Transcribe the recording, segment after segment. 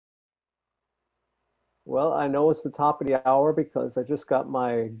Well, I know it's the top of the hour because I just got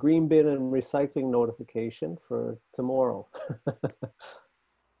my green bin and recycling notification for tomorrow.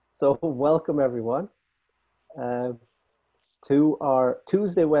 So welcome everyone uh, to our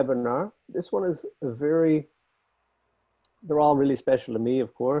Tuesday webinar. This one is they're all really special to me,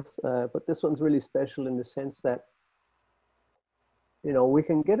 of course, but this one's really special in the sense that, you know, we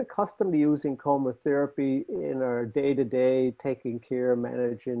can get accustomed to using coMra therapy in our day-to-day, taking care,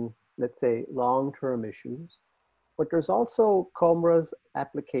 managing, let's say, long-term issues. But there's also coMra's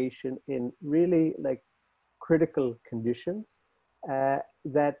application in really like critical conditions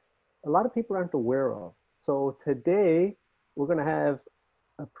that a lot of people aren't aware of. So today we're going to have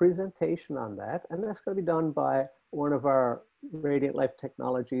a presentation on that, and that's going to be done by one of our Radiant Life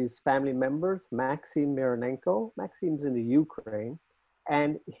Technologies family members, Maxim Mironenko. Maxim's in the Ukraine,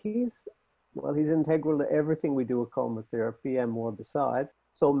 and he's integral to everything we do with coMra therapy and more besides.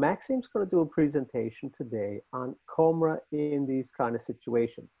 So Maxim's going to do a presentation today on coMra in these kind of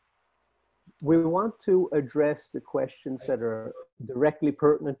situations. We want to address the questions that are directly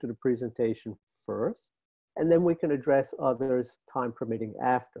pertinent to the presentation first, and then we can address others, time permitting,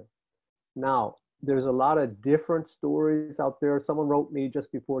 after. Now, there's a lot of different stories out there. Someone wrote me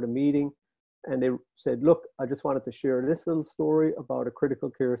just before the meeting, and they said, look, I just wanted to share this little story about a critical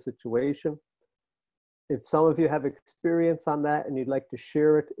care situation. If some of you have experience on that and you'd like to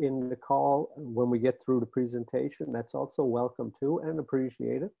share it in the call when we get through the presentation, that's also welcome too and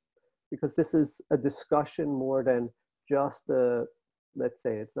appreciated, because this is a discussion more than just let's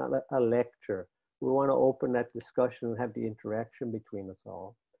say, it's not a lecture. We want to open that discussion and have the interaction between us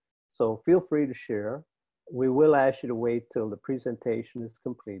all. So feel free to share. We will ask you to wait till the presentation is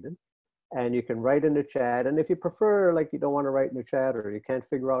completed, and you can write in the chat. And if you prefer, like you don't want to write in the chat or you can't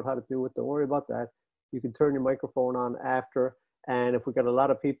figure out how to do it, don't worry about that. You can turn your microphone on after. And if we got a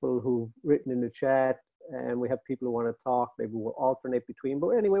lot of people who've written in the chat and we have people who want to talk, maybe we'll alternate between. But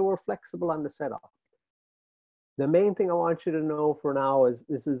anyway, we're flexible on the setup. The main thing I want you to know for now is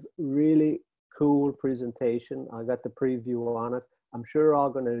this is really cool presentation. I got the preview on it. I'm sure you're all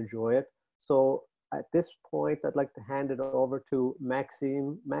going to enjoy it. So at this point, I'd like to hand it over to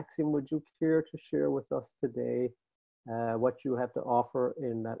Maxim. Maxim, would you care to share with us today what you have to offer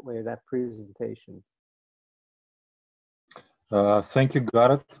in that way, that presentation? Thank you,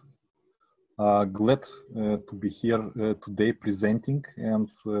 Garrett. Glad to be here today presenting, and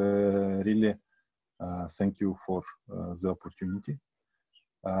really thank you for the opportunity.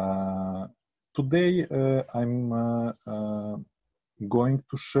 Today I'm going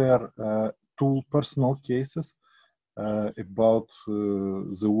to share two personal cases about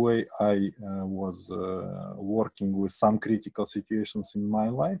the way I was working with some critical situations in my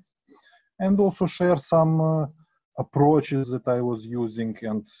life, and also share some approaches that I was using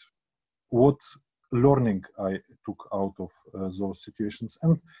and what learning I took out of those situations.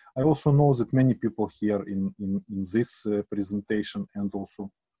 And I also know that many people here in this presentation, and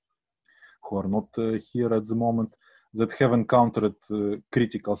also who are not here at the moment, that have encountered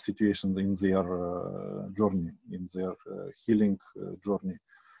critical situations in their journey, in their healing journey.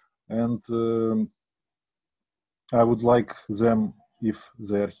 And I would like them, if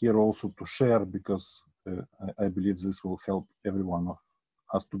they are here, also to share, because I believe this will help every one of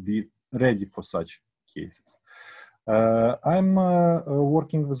us to be ready for such cases. I'm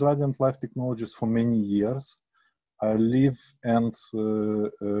working with Radiant Life Technologies for many years. I live and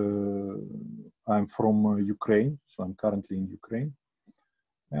I'm from Ukraine, so I'm currently in Ukraine.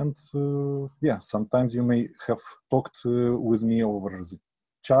 And yeah, sometimes you may have talked with me over the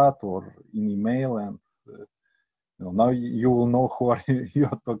chat or in email, and you know, now you will know who you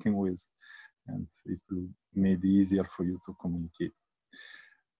are talking with, and it will make it easier for you to communicate.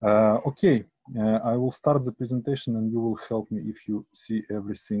 Okay, I will start the presentation and you will help me if you see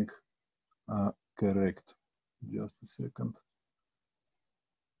everything correct. Just a second.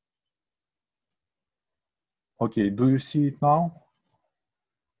 Okay, do you see it now?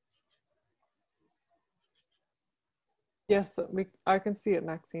 Yes, I can see it,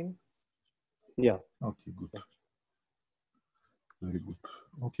 Maxine. Yeah. Okay, good. Very good.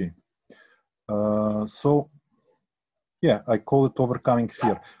 Okay. So, yeah, I call it overcoming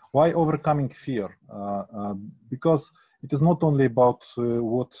fear. Why overcoming fear? Because it is not only about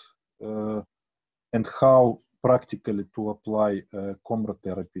what and how practically to apply coMra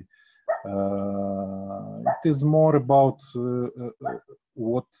therapy. It is more about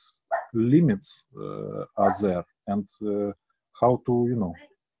what limits are there, and how to, you know,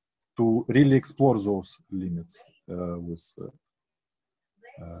 to really explore those limits with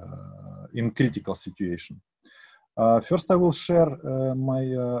in critical situation. First, I will share my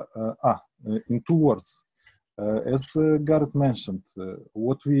in two words. As Garrett mentioned,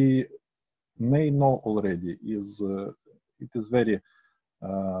 what we may know already is it is very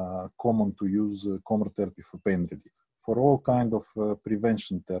common to use coMra therapy for pain relief, for all kind of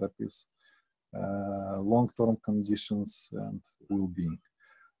prevention therapies, long-term conditions and well-being.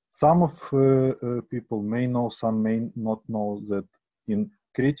 Some of people may know, some may not know that in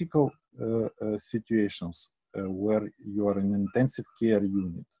critical situations where you are in intensive care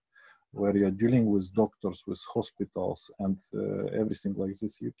unit, where you're dealing with doctors, with hospitals and everything like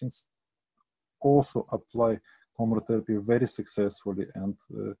this, you can also apply coMra therapy very successfully, and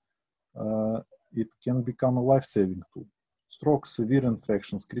it can become a life-saving tool. Stroke, severe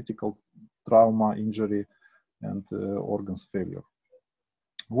infections, critical trauma, injury, and organs failure.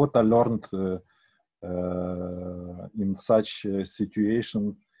 What I learned in such a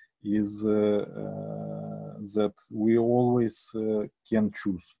situation is that we always can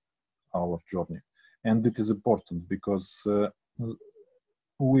choose our journey. And it is important because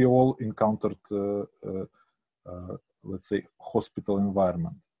we all encountered, let's say, hospital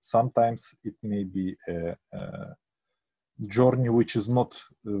environment. Sometimes it may be a journey which is not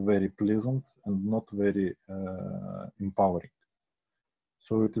very pleasant and not very empowering.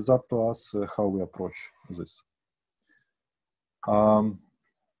 So it is up to us how we approach this.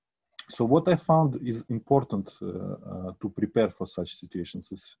 So what I found is important to prepare for such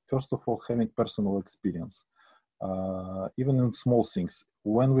situations is, first of all, having personal experience. Even in small things,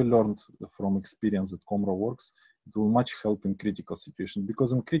 when we learned from experience that coMra works, it will much help in critical situation,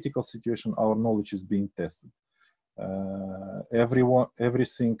 because in critical situation, our knowledge is being tested.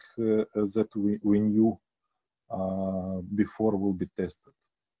 Everything that we knew before will be tested.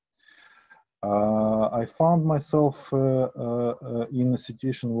 I found myself in a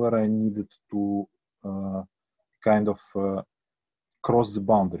situation where I needed to kind of cross the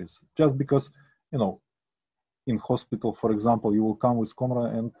boundaries, just because, you know, in hospital, for example, you will come with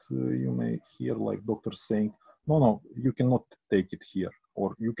coMra and you may hear like doctors saying, no, you cannot take it here,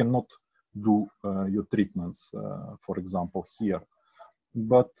 or you cannot do your treatments, for example, here.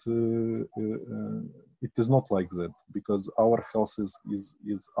 But it is not like that, because our health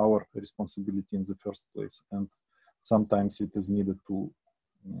is our responsibility in the first place, and sometimes it is needed to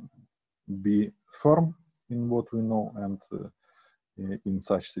be firm in what we know and in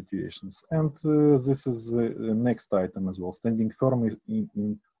such situations. And this is the next item as well, standing firm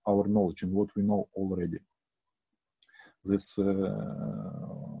in our knowledge and what we know already. This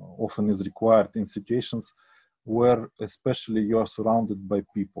often is required in situations where especially you are surrounded by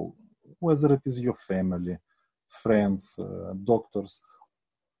people, whether it is your family, friends, doctors.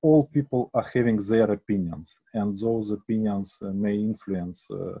 All people are having their opinions, and those opinions may influence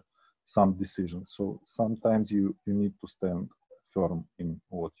some decisions. So sometimes you need to stand firm in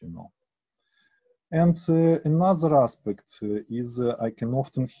what you know. And another aspect is I can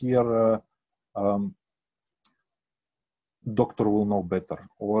often hear doctor will know better,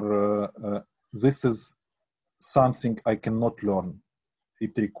 or this is something I cannot learn.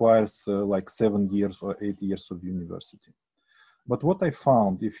 It requires like 7 years or 8 years of university. But what I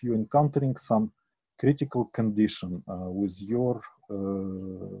found, if you're encountering some critical condition with your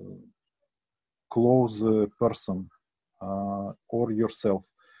close person or yourself,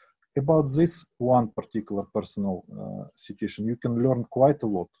 about this one particular personal situation, you can learn quite a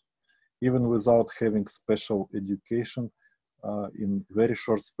lot, even without having special education. In very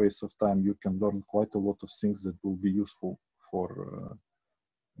short space of time, you can learn quite a lot of things that will be useful for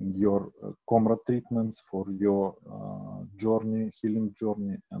your coMra treatments, for your journey, healing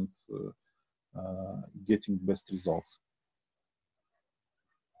journey, and getting best results.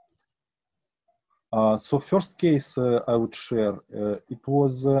 So first case I would share, it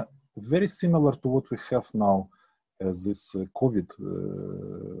was very similar to what we have now as this COVID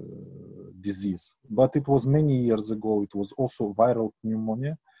disease, but it was many years ago. It was also viral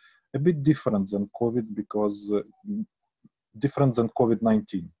pneumonia, a bit different than COVID, because different than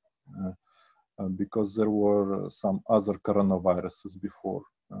COVID-19, because there were some other coronaviruses before.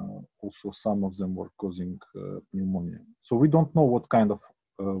 Also, some of them were causing pneumonia. So we don't know what kind of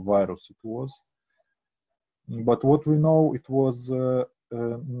virus it was, but what we know, it was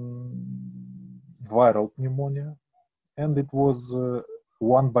viral pneumonia, and it was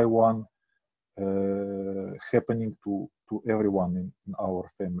one by one happening to everyone in our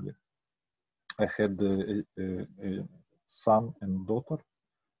family. I had a son and daughter,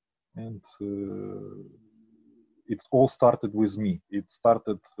 and it all started with me. It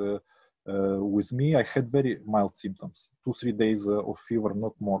started with me. I had very mild symptoms, 2-3 days of fever,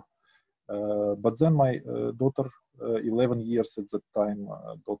 not more. But then my daughter, 11 years at that time,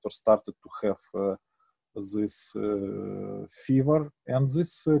 daughter started to have this fever, and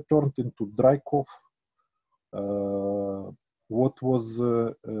this turned into dry cough. What was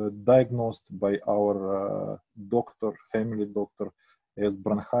diagnosed by our doctor, family doctor, as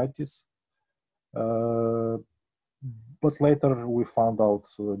bronchitis. But later we found out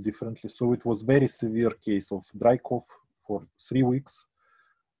differently. So it was very severe case of dry cough for 3 weeks,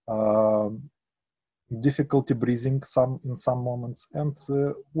 difficulty breathing in some moments. And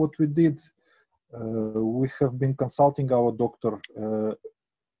what we did, we have been consulting our doctor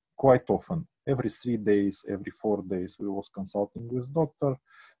quite often. Every 3 days, every 4 days, we was consulting with doctor.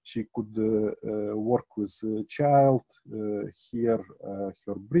 She could work with child, hear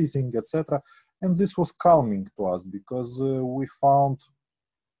her breathing, etc. And this was calming to us because we found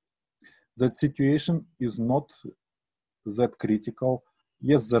that situation is not that critical.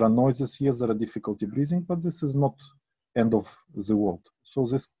 Yes, there are noises, yes, there are difficulty breathing, but this is not end of the world. So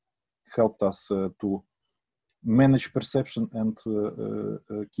this helped us to manage perception and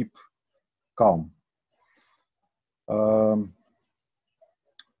keep calm.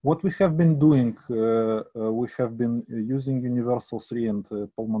 What we have been doing, we have been using Universal 3 and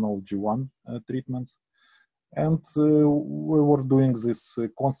Pulmonology 1 treatments. And we were doing this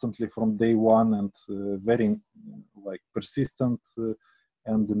constantly from day one and very like persistent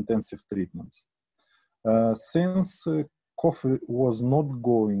and intensive treatments. Since cough was not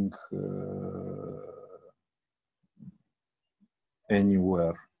going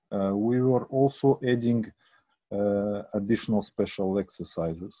anywhere, we were also adding additional special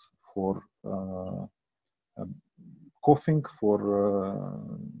exercises for coughing, for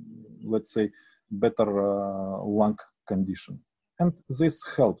let's say better lung condition, and this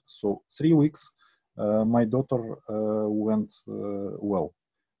helped. So 3 weeks my daughter went well.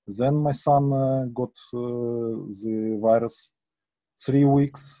 Then my son got the virus. 3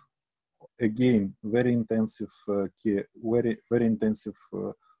 weeks again, very intensive care, very intensive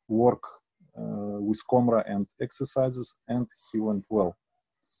work with coMra and exercises, and he went well.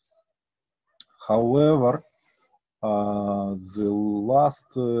 However, the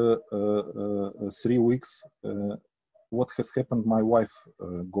last 3 weeks, what has happened, my wife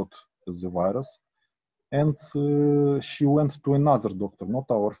got the virus, and she went to another doctor,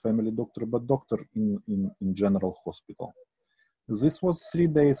 not our family doctor, but doctor in general hospital. This was 3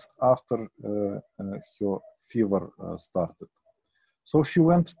 days after her fever started. So she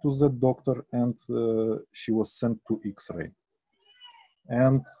went to the doctor and she was sent to X-ray.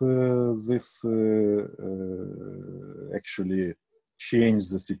 And this actually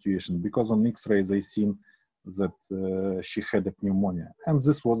changed the situation, because on X-ray they seen that she had a pneumonia, and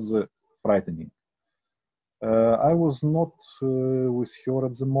this was frightening. I was not with her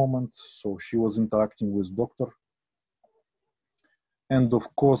at the moment, so she was interacting with doctor. And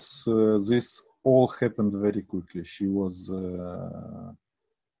of course, this all happened very quickly. She was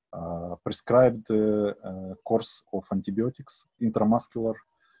prescribed a course of antibiotics, intramuscular,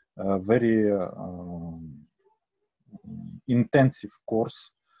 very intensive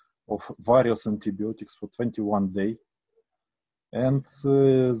course of various antibiotics for 21 days. And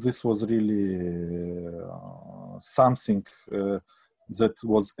this was really something that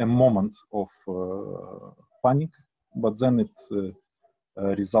was a moment of panic, but then it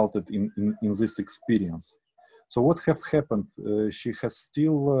resulted in this experience. So what have happened? She has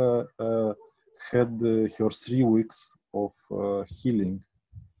still had her 3 weeks of healing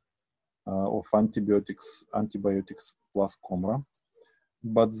of antibiotics plus coMra.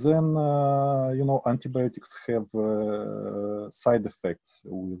 But then, you know, antibiotics have side effects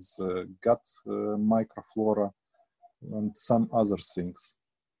with gut microflora and some other things.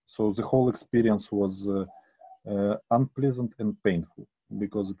 So the whole experience was unpleasant and painful,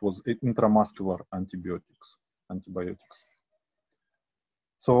 because it was intramuscular antibiotics.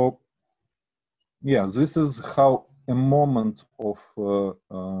 So, yeah, this is how a moment of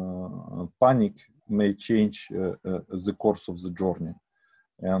panic may change the course of the journey.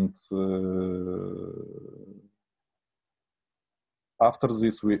 And after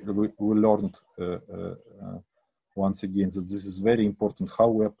this, we learned once again that this is very important, how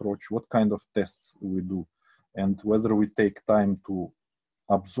we approach, what kind of tests we do, and whether we take time to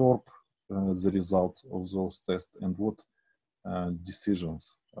absorb the results of those tests, and what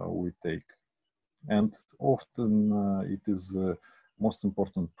decisions we take. And often it is most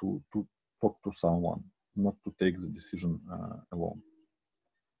important to talk to someone, not to take the decision alone.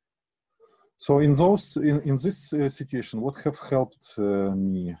 So in this situation, what have helped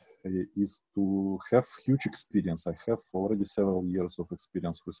me is to have huge experience. I have already several years of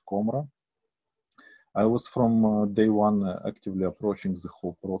experience with coMra. I was from day one actively approaching the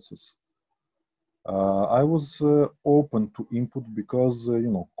whole process. I was open to input because,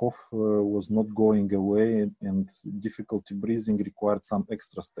 cough was not going away and difficulty breathing required some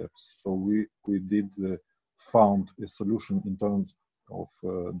extra steps. So we did found a solution in terms of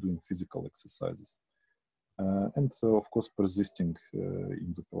doing physical exercises. And of course, persisting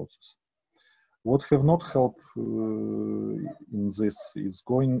in the process. What have not helped in this is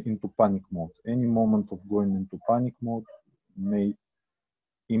going into panic mode. Any moment of going into panic mode may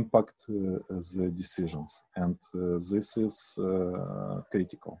impact the decisions, and this is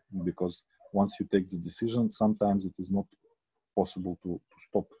critical, because once you take the decision, sometimes it is not possible to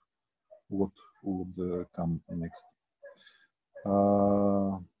stop what would come next.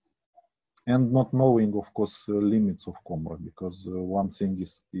 And not knowing, of course, limits of coMra, because one thing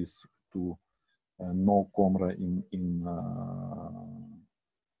is to know coMra in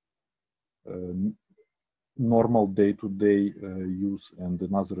normal day-to-day use, and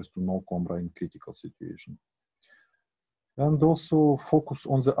another is to know coMra in critical situation. And also focus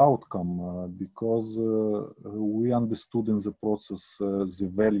on the outcome, because we understood in the process the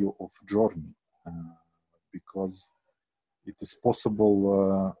value of journey, because it is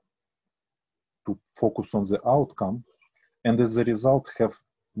possible to focus on the outcome, and as a result have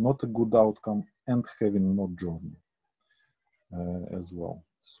not a good outcome and having no journey as well.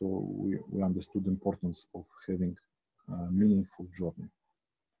 So we understood the importance of having a meaningful journey.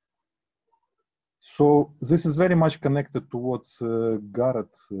 So this is very much connected to what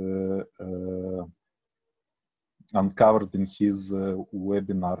Garrett uncovered in his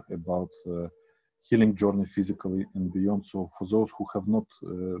webinar about healing journey physically and beyond. So for those who have not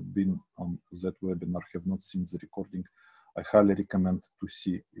been on that webinar, have not seen the recording, I highly recommend to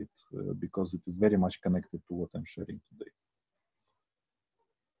see it because it is very much connected to what I'm sharing today.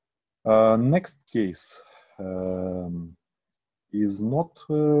 Next case is not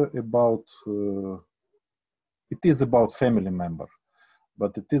about, it is about family member,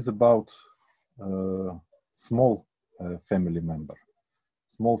 but it is about small family member.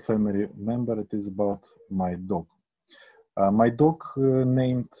 Small family member, it is about my dog. My dog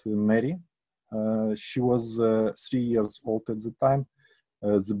named Mary. She was 3 years old at the time.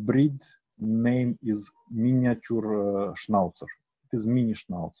 The breed name is miniature Schnauzer. It is mini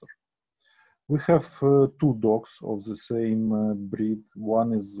Schnauzer. We have 2 dogs of the same breed.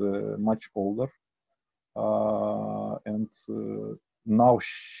 One is much older, and now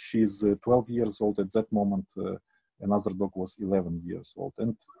she's 12 years old. At that moment, another dog was 11 years old,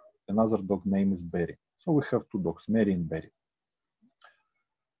 and another dog name is Berry. So we have 2 dogs, Mary and Berry.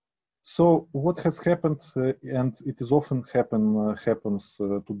 So what has happened, and it is often happens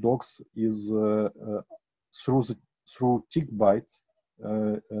to dogs, is through tick bite,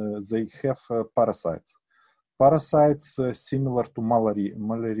 they have parasites. Parasites similar to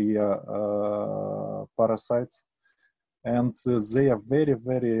malaria parasites, and they are very,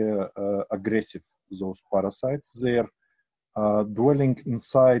 very aggressive, those parasites. They are dwelling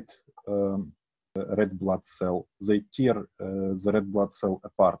inside red blood cell. They tear the red blood cell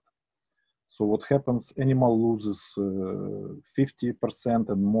apart. So what happens, animal loses 50%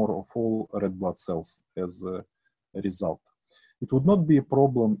 and more of all red blood cells as a result. It would not be a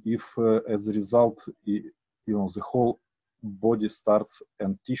problem if as a result, the whole body starts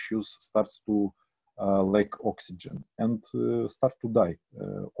and tissues starts to lack oxygen and start to die.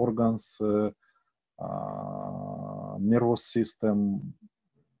 Organs, nervous system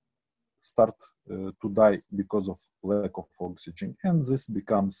start to die because of lack of oxygen, and this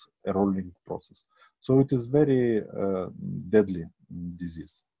becomes a rolling process. So it is very deadly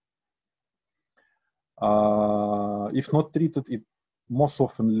disease. If not treated, it most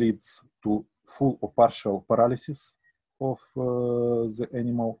often leads to full or partial paralysis of the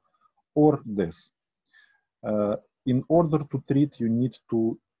animal or death. In order to treat, you need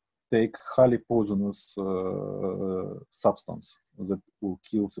to take highly poisonous substance that will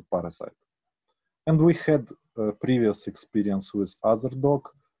kill the parasite. And we had a previous experience with other dog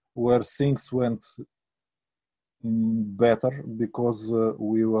where things went better because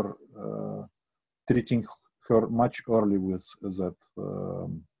we were treating her much early with that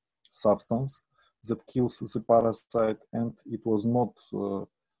substance that kills the parasite, and it was not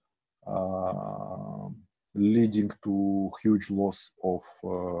leading to huge loss of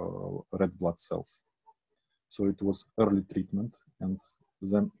red blood cells. So it was early treatment, and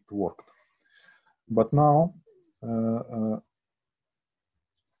then it worked. But now,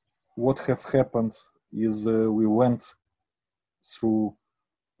 what have happened is we went through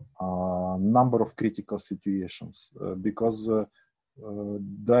number of critical situations because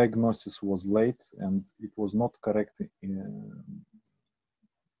diagnosis was late and it was not correct in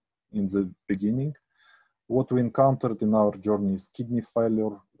the beginning. What we encountered in our journey is kidney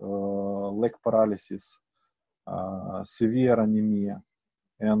failure, leg paralysis, severe anemia,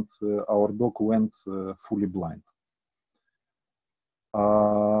 and our dog went fully blind.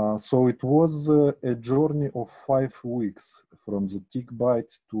 So it was a journey of 5 weeks from the tick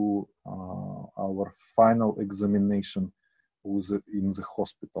bite to our final examination in the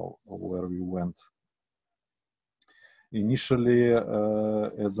hospital where we went. Initially,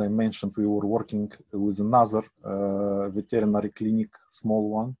 as I mentioned, we were working with another veterinary clinic, small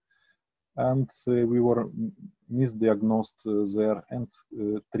one, and we were misdiagnosed there and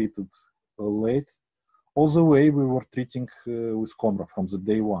treated late. All the way we were treating with coMra from the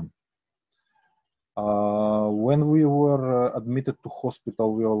day one. When we were admitted to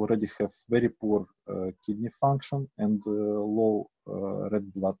hospital, we already have very poor kidney function and low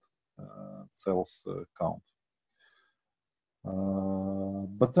red blood cells count.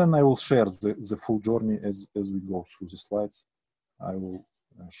 But then I will share the full journey as we go through the slides. I will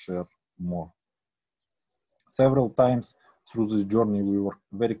share more. Several times through this journey, we were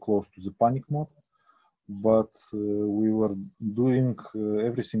very close to the panic mode, but we were doing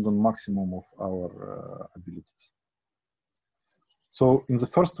everything on maximum of our abilities. So in the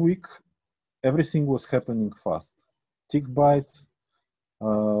first week, everything was happening fast. Tick bite,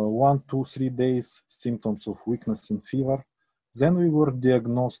 1, 2, 3 days, symptoms of weakness and fever. Then we were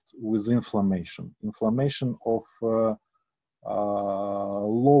diagnosed with inflammation of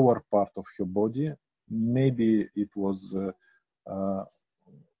lower part of her body. Maybe it was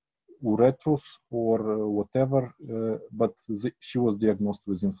uretrus or whatever, but she was diagnosed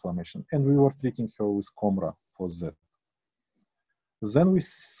with inflammation, and we were treating her with coMra for that. Then we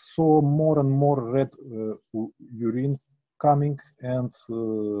saw more and more red urine coming, and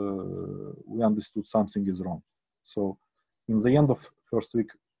we understood something is wrong. So in the end of first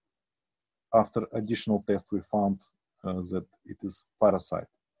week, after additional tests, we found that it is parasite.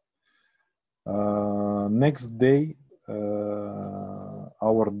 Next day,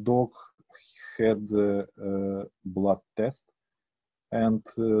 our dog had a blood test, and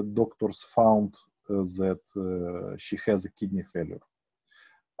doctors found that she has a kidney failure.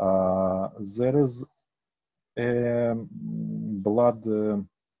 There is a blood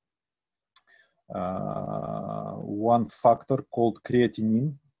one factor called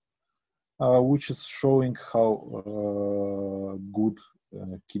creatinine, which is showing how good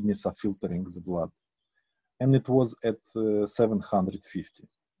kidneys are filtering the blood. And it was at 750.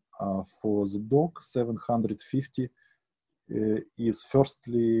 For the dog, 750 is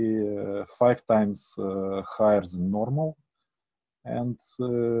firstly 5 times higher than normal. And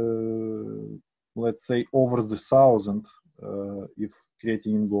let's say over the 1,000, if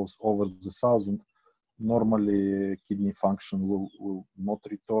creatinine goes over the 1,000, normally kidney function will not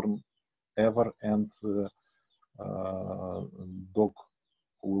return ever, and dog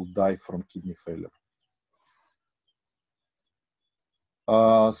will die from kidney failure.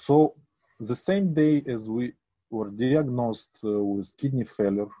 So the same day as we were diagnosed with kidney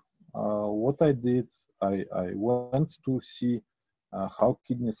failure, what I did, I went to see how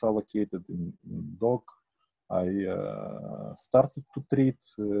kidneys are located in dog. I started to treat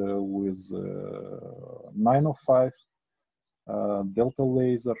with 905, delta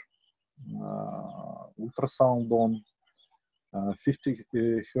laser, ultrasound on, 50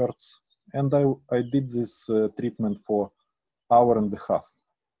 hertz, and I did this treatment for hour and a half.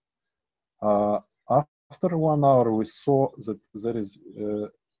 After 1 hour, we saw that there is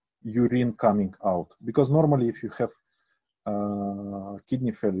urine coming out, because normally if you have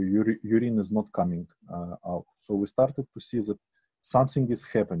kidney failure, urine is not coming out. So we started to see that something is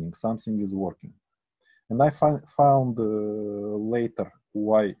happening, something is working. And I found later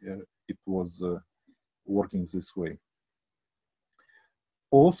why it was working this way.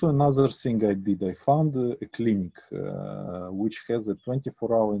 Also, another thing I did, I found a clinic which has a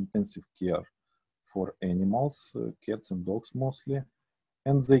 24-hour intensive care for animals, cats and dogs mostly,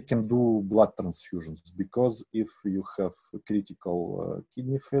 and they can do blood transfusions, because if you have a critical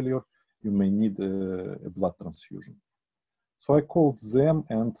kidney failure, you may need a blood transfusion. So I called them,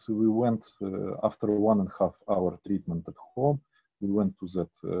 and we went, after 1.5 hour treatment at home, we went to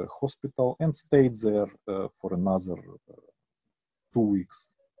that hospital and stayed there for another 2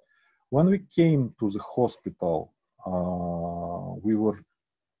 weeks. When we came to the hospital, we were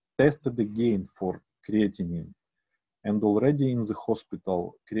tested again for creatinine, and already in the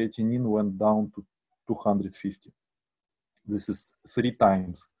hospital, creatinine went down to 250. This is 3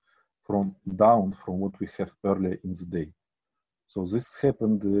 times down from what we have earlier in the day. So this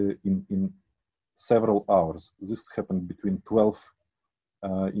happened in several hours. This happened between 12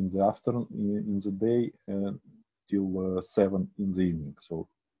 in the afternoon, in the day, till 7 in the evening. So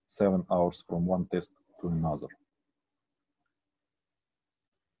 7 hours from one test to another.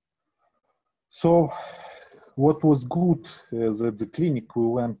 So what was good is at the clinic we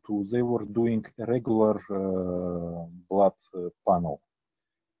went to, they were doing a regular blood panel.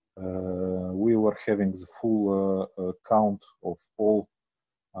 We were having the full count of all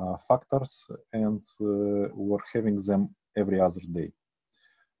factors, and we were having them every other day.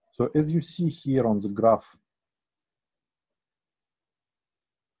 So as you see here on the graph,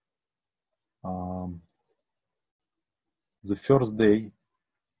 the first day,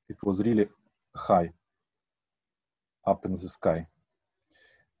 it was really high up in the sky.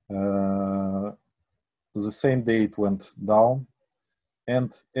 The same day it went down,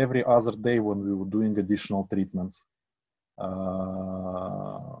 and every other day when we were doing additional treatments,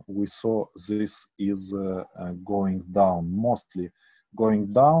 we saw this is going down, mostly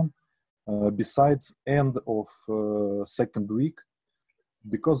going down besides end of second week,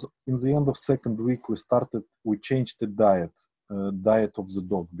 because in the end of second week we changed the diet of the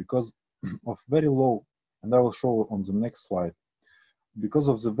dog because of very low, and I will show on the next slide, because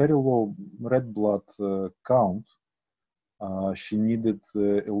of the very low red blood count. She needed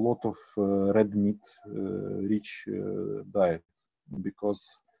a lot of red meat rich diet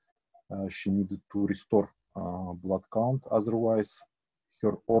because she needed to restore blood count, otherwise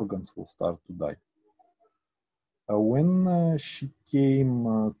her organs will start to die. When she came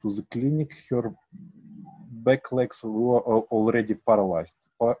to the clinic, her back legs were already paralyzed.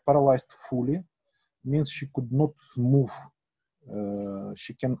 Paralyzed fully means she could not move.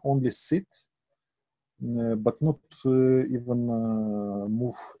 She can only sit, but not even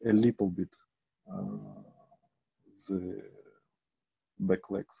move a little bit the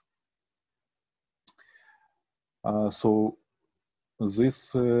back legs. So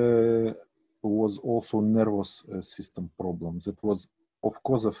this was also nervous system problems. It was, of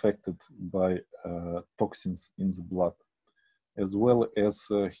course, affected by toxins in the blood, as well as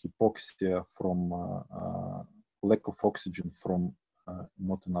hypoxia from lack of oxygen from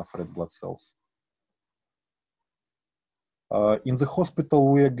not enough red blood cells. In the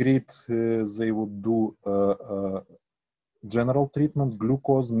hospital, we agreed they would do general treatment,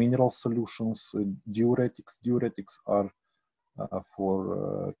 glucose, mineral solutions, diuretics. Diuretics are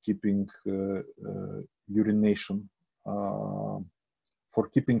for keeping urination, for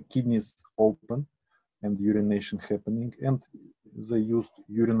keeping kidneys open and urination happening. And they used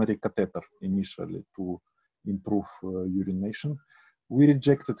urinary catheter initially to improve urination. We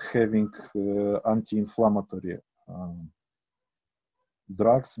rejected having anti-inflammatory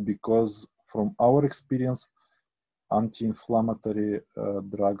drugs because from our experience, anti-inflammatory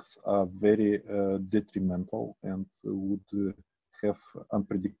drugs are very detrimental and would have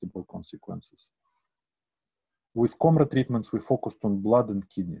unpredictable consequences. With coMra treatments, we focused on blood and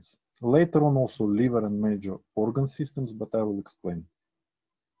kidneys. Later on also liver and major organ systems, but I will explain.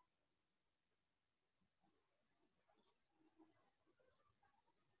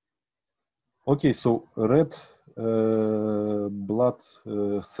 Okay, so red blood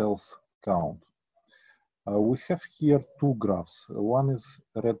cells count. We have here two graphs. One is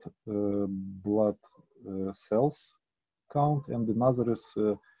red blood cells count, and another is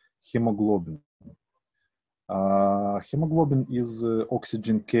hemoglobin. Hemoglobin is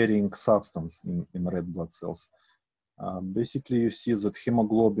oxygen-carrying substance in red blood cells. Basically, you see that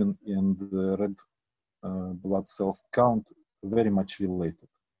hemoglobin and the red blood cells count very much related.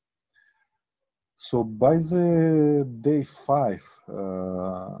 So by the day 5,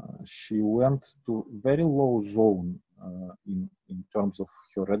 she went to very low zone in terms of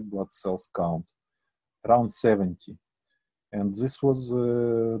her red blood cells count, around 70. And this was,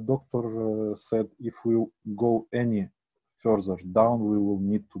 doctor said, if we go any further down, we will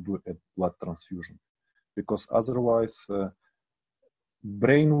need to do a blood transfusion, because otherwise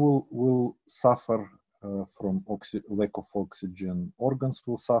brain will suffer from lack of oxygen, organs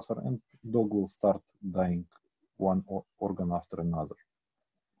will suffer, and dog will start dying one organ after another.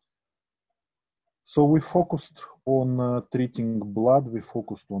 So we focused on treating blood. We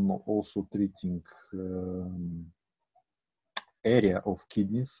focused on also treating area of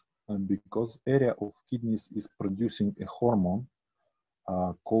kidneys, because area of kidneys is producing a hormone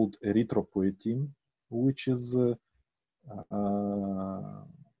called erythropoietin, which is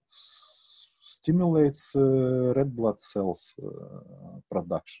stimulates red blood cells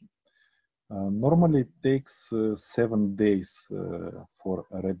production. Normally it takes 7 days for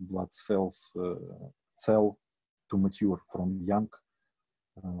a red blood cell to mature from young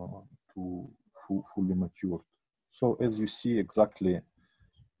to fully matured. So as you see exactly,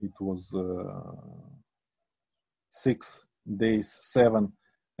 it was 6 days, 7,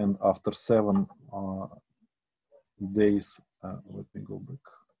 and after 7 days, let me go back.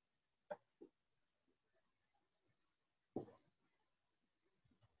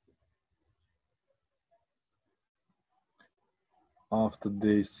 After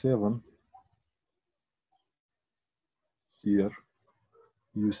day 7, here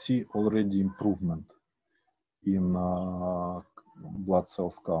you see already improvement in blood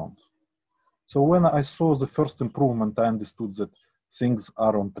cells count. So when I saw the first improvement, I understood that things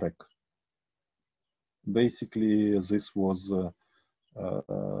are on track. Basically, this was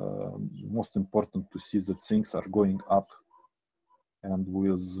most important to see that things are going up, and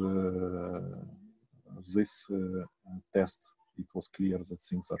with this test, it was clear that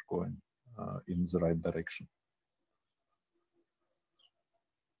things are going in the right direction.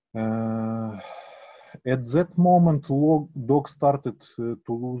 At that moment, dog started to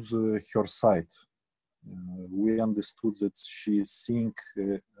lose her sight. We understood that she is seeing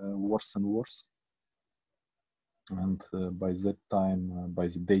worse and worse. And by that time, by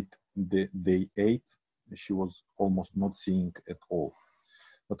the day 8, she was almost not seeing at all.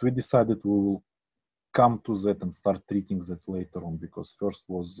 But we decided we will come to that and start treating that later on, because first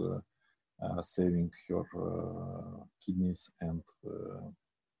was saving her kidneys and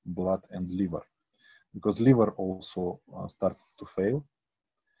blood and liver, because liver also started to fail.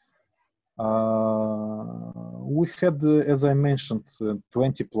 We had, as I mentioned,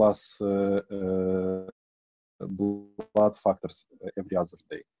 20 plus blood factors every other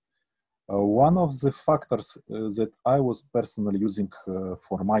day. One of the factors that I was personally using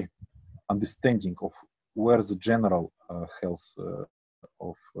for my understanding of where the general health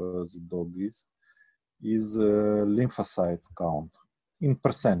of the dog is lymphocytes count in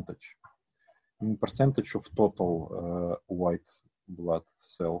percentage of total white blood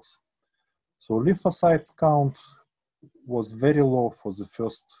cells. So lymphocytes count was very low for the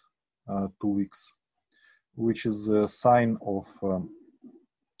first 2 weeks, which is a sign of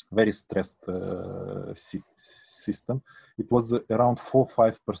very stressed system. It was around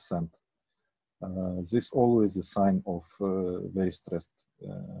 4-5%. This always a sign of very stressed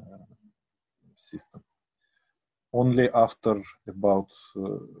system. Only after about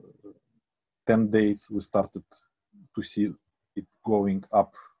 10 days, we started to see it going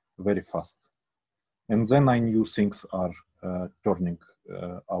up very fast. And then I knew things are turning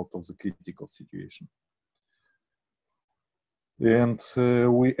out of the critical situation. And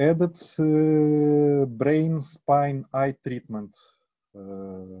we added brain, spine, eye treatment.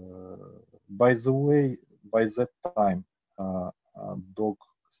 By the way, by that time, dog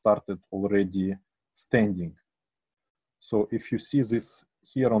started already standing. So if you see this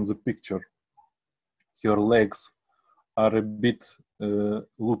here on the picture, her legs are a bit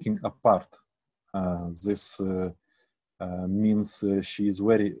looking apart. This means she is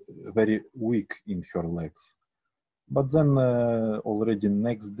very, very weak in her legs. But then already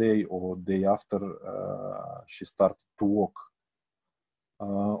next day or day after, she started to walk.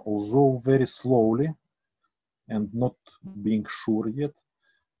 Although very slowly and not being sure yet,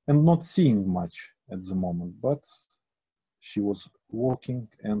 and not seeing much at the moment, but she was walking,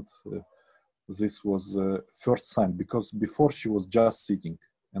 and this was first sign, because before she was just sitting.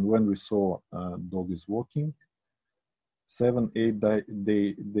 And when we saw dog is walking,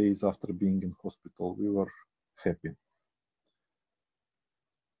 7-8 days after being in hospital, we were happy.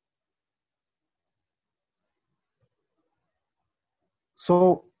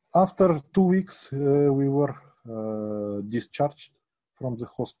 So after 2 weeks, we were discharged from the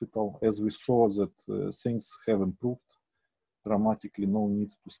hospital, as we saw that things have improved dramatically, no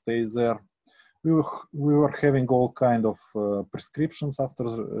need to stay there. We were having all kind of prescriptions after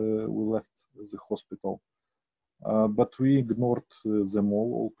we left the hospital, but we ignored them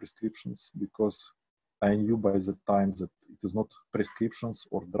all prescriptions, because I knew by the time that it is not prescriptions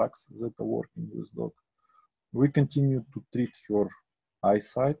or drugs that are working with dog. We continued to treat her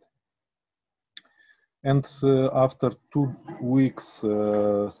eyesight, and after 2 weeks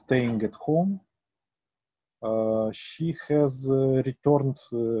staying at home, she has returned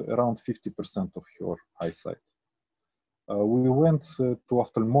around 50% of her eyesight. We went to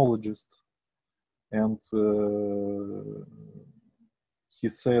ophthalmologist, and he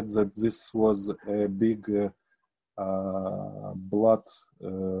said that this was a big blood,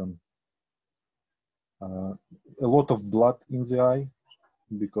 a lot of blood in the eye,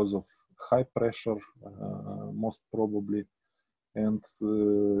 because of high pressure, most probably, and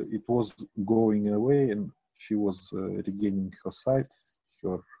it was going away, and she was regaining her sight,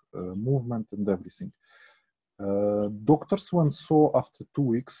 her movement, and everything. Doctors, when saw after 2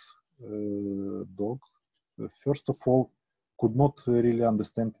 weeks dog, first of all, could not really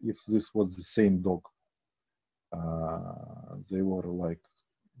understand if this was the same dog. They were like,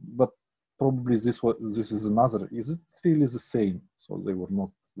 but probably this is another. Is it really the same? So they were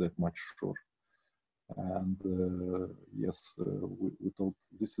not that much sure. And yes, we thought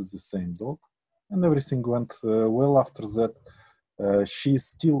this is the same dog, and everything went well after that. She is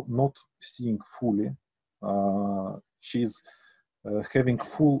still not seeing fully. She's having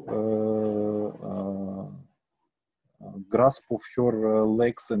full grasp of her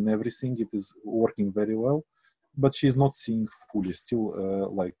legs and everything. It is working very well, but she is not seeing fully. Still,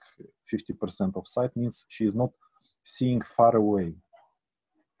 like 50% of sight means she is not seeing far away,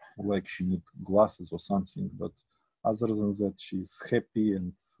 like she needs glasses or something. But other than that, she's happy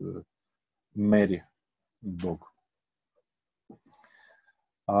and merry dog.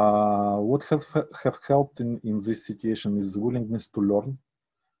 What have helped in this situation is willingness to learn.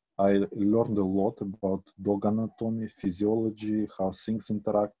 I learned a lot about dog anatomy, physiology, how things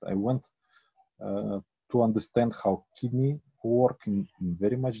interact. I went to understand how kidney work in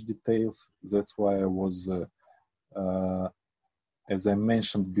very much details. That's why I was, as I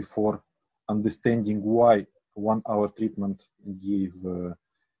mentioned before, understanding why 1 hour treatment gave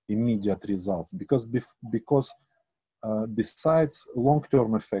immediate results. Because besides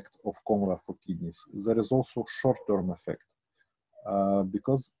long-term effect of coMra for kidneys, there is also short-term effect.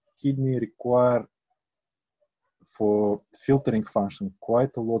 Because kidney require for filtering function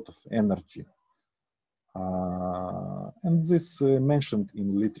quite a lot of energy. And this mentioned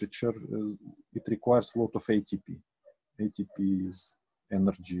in literature, it requires a lot of ATP. ATP is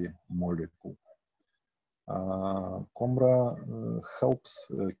energy molecule. coMra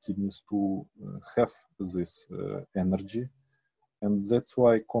helps kidneys to have this energy, and that's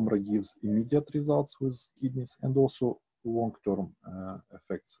why coMra gives immediate results with kidneys and also long-term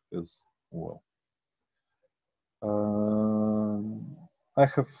effects as well. I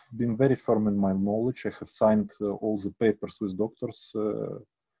have been very firm in my knowledge. I have signed all the papers with doctors,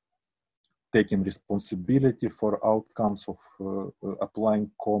 taking responsibility for outcomes of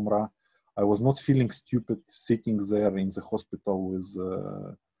applying coMra. I was not feeling stupid sitting there in the hospital with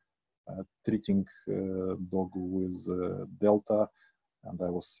treating dog with Delta, and I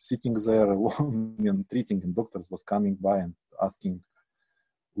was sitting there alone and treating, and doctors was coming by and asking,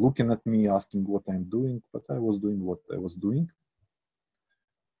 looking at me, asking what I'm doing, but I was doing what I was doing.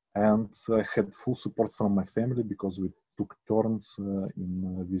 And I had full support from my family because we took turns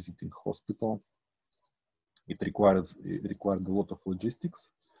in visiting hospital. It required a lot of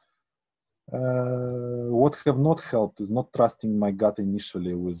logistics. What have not helped is not trusting my gut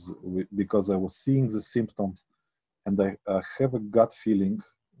initially because I was seeing the symptoms, and I have a gut feeling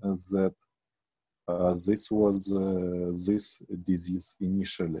that this was this disease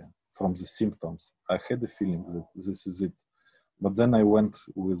initially from the symptoms. I had a feeling that this is it. But then I went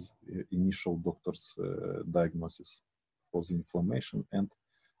with initial doctor's diagnosis for the inflammation, and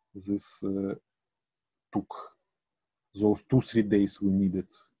this took those 2-3 days we needed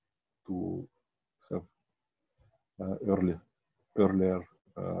to have earlier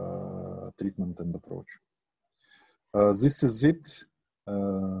treatment and approach. This is it.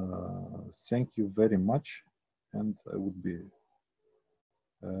 Thank you very much, and I would be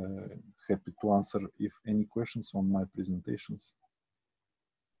happy to answer if any questions on my presentations.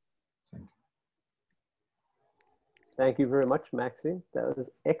 Thank you. Thank you very much, Maxime. That was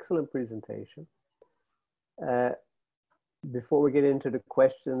an excellent presentation. Before we get into the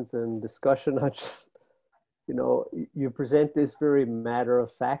questions and discussion, I just, you present this very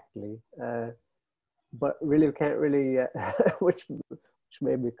matter-of-factly, but really can't really, which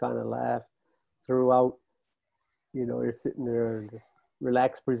made me kind of laugh throughout. You're sitting there and just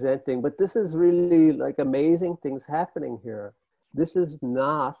relaxed presenting, but this is really like amazing things happening here. This is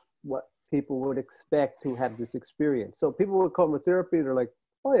not what people would expect to have this experience. So people with coMra therapy, they're like,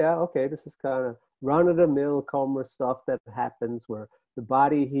 oh yeah, okay, this is kind of run-of-the-mill coMra stuff that happens where the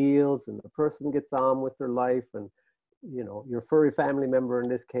body heals and the person gets on with their life, and your furry family member in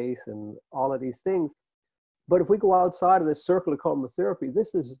this case, and all of these things. But if we go outside of this circle of coMra therapy,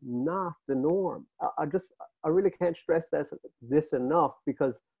 this is not the norm. I really can't stress this enough,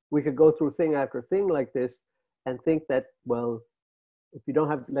 because we could go through thing after thing like this and think that, well, if you don't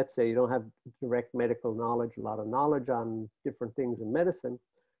have, let's say you don't have direct medical knowledge, a lot of knowledge on different things in medicine,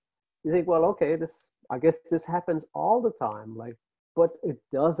 you think, well, okay, I guess this happens all the time. Like, but it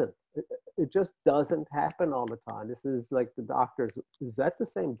doesn't. It just doesn't happen all the time. This is like the doctors, is that the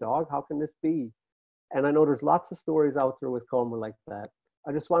same dog? How can this be? And I know there's lots of stories out there with coMra like that.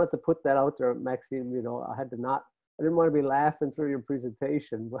 I just wanted to put that out there, Maxime. You know, I didn't want to be laughing through your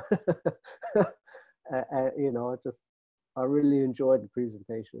presentation, but you know, I really enjoyed the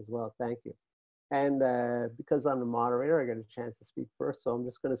presentation as well. Thank you. And because I'm the moderator, I get a chance to speak first. So I'm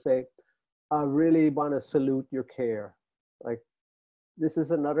just going to say, I really want to salute your care. Like, this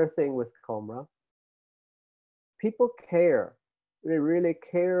is another thing with coMra. People care. They really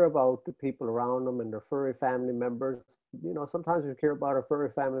care about the people around them and their furry family members. You know, sometimes we care about our furry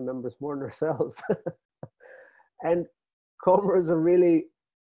family members more than ourselves. And coMra is a really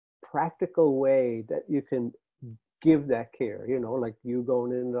practical way that you can give that care, you know, like you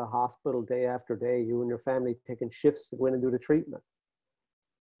going into the hospital day after day, you and your family taking shifts to go in and do the treatment.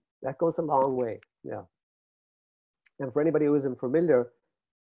 That goes a long way, yeah. And for anybody who isn't familiar,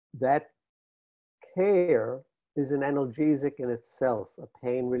 that care is an analgesic in itself, a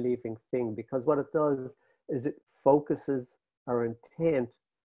pain relieving thing, because what it does is it focuses our intent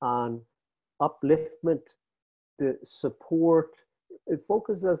on upliftment, the support. It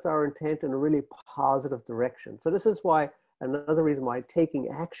focuses our intent in a really positive direction. So this is why, another reason why taking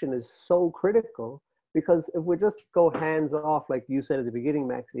action is so critical, because if we just go hands off, like you said at the beginning,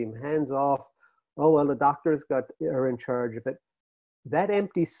 Maxime, hands off, oh, well, the doctors are in charge of it. That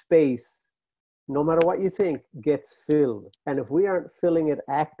empty space, no matter what you think, gets filled. And if we aren't filling it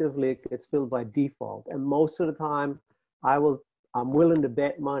actively, it gets filled by default. And most of the time, I'm willing to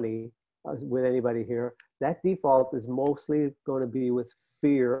bet money with anybody here, that default is mostly going to be with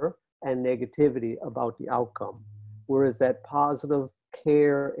fear and negativity about the outcome. Whereas that positive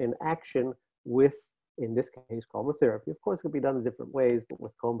care in action with, in this case, coMra therapy, of course, it can be done in different ways, but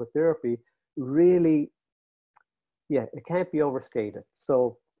with coMra therapy, really, yeah, it can't be overstated.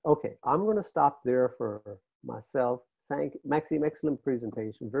 So, okay, I'm going to stop there for myself. Thank you, Maxime, excellent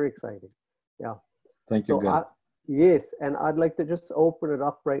presentation, very exciting. Yeah. Thank you, so yes, and I'd like to just open it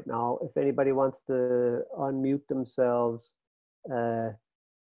up right now. If anybody wants to unmute themselves. I'd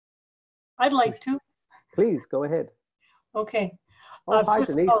like to. Please, go ahead. Okay. Oh, hi,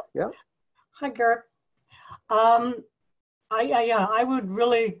 Denise. All, yeah. Hi, Gert. I would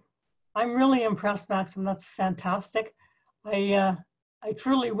really, I'm really impressed, Maxim. That's fantastic. I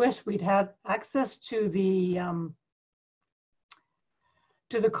truly wish we'd had access to the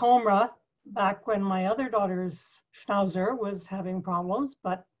coMra back when my other daughter's Schnauzer was having problems,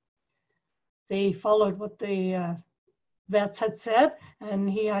 but they followed what the vets had said, and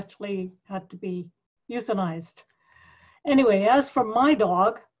he actually had to be euthanized. Anyway, as for my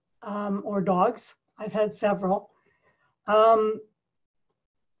dog, or dogs, I've had several.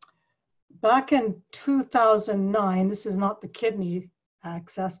 Back in 2009, this is not the kidney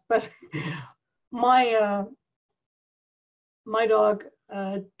access, but my dog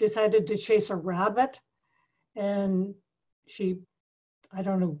decided to chase a rabbit, and I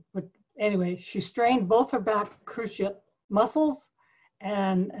don't know what, anyway, she strained both her back cruciate muscles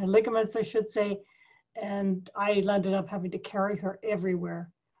and ligaments, I should say, and I ended up having to carry her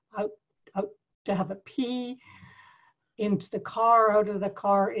everywhere, out to have a pee, into the car, out of the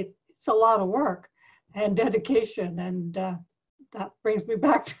car. It's a lot of work and dedication, and that brings me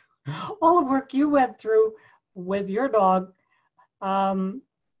back to all the work you went through with your dog.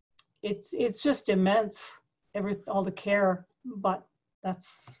 It's just immense, all the care, but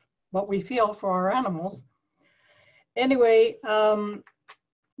that's what we feel for our animals. Anyway,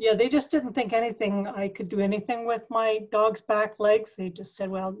 yeah, they just didn't think I could do anything with my dog's back legs. They just said,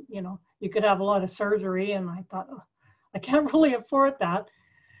 well, you know, you could have a lot of surgery. And I thought, oh, I can't really afford that.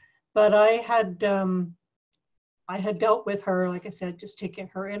 But I had dealt with her, like I said, just taking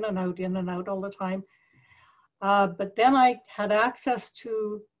her in and out all the time. But then I had access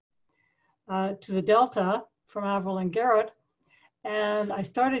to the Delta from Avril and Garrett, and I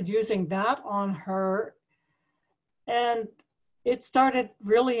started using that on her, and it started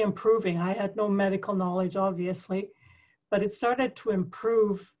really improving. I had no medical knowledge, obviously, but it started to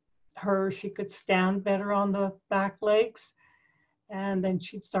improve her. She could stand better on the back legs, and then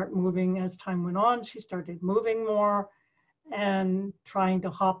she'd start moving as time went on. She started moving more and trying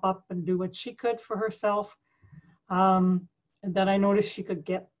to hop up and do what she could for herself. And then I noticed she could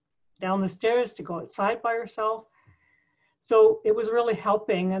get down the stairs to go outside by herself. So it was really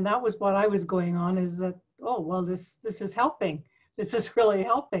helping. And that was what I was going on, is that, oh, well, this is helping. This is really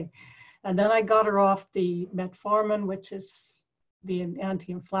helping. And then I got her off the metformin, which is the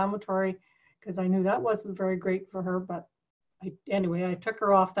anti-inflammatory, because I knew that wasn't very great for her. But anyway, I took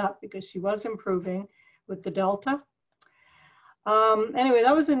her off that because she was improving with the Delta. Anyway,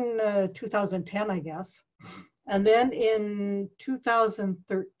 that was in 2010, I guess. And then in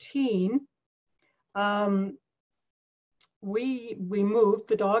 2013, we moved,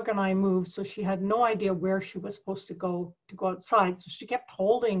 the dog and I moved, so she had no idea where she was supposed to go outside. So she kept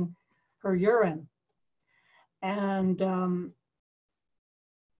holding her urine. And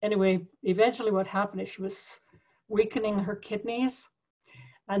anyway, eventually what happened is she was weakening her kidneys.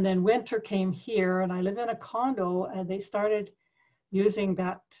 And then winter came here, and I live in a condo, and they started using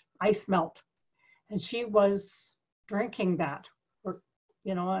that ice melt. And she was drinking that, or,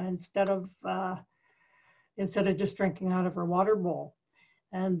 you know, instead of just drinking out of her water bowl.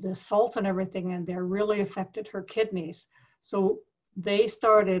 And the salt and everything in there really affected her kidneys. So they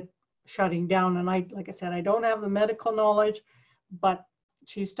started shutting down. And like I said, I don't have the medical knowledge, but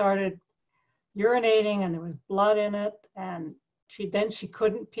she started urinating and there was blood in it. And she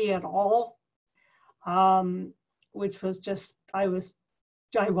couldn't pee at all, which was just, I was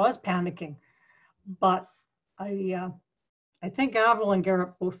panicking. But I think Avril and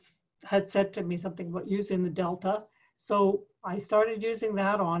Garrett both had said to me something about using the Delta. So I started using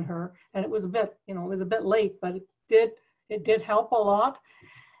that on her, and it was a bit, you know, it was a bit late, but it did help a lot.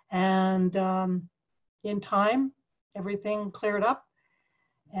 And in time, everything cleared up,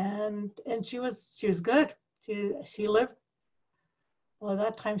 and she was good. She lived. Well, at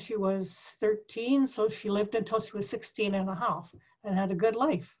that time she was 13, so she lived until she was 16 and a half and had a good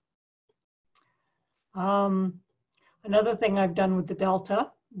life. Another thing I've done with the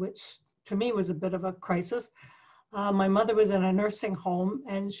Delta, which to me was a bit of a crisis, my mother was in a nursing home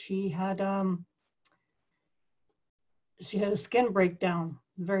and she had a skin breakdown,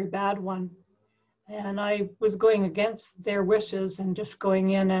 a very bad one. And I was going against their wishes and just going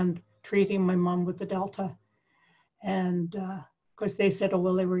in and treating my mom with the Delta. And of course they said, oh,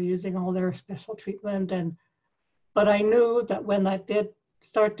 well, they were using all their special treatment. But I knew that when that did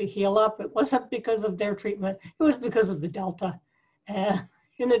start to heal up, it wasn't because of their treatment, it was because of the Delta,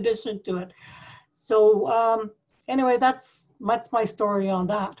 in addition to it. So anyway, that's my story on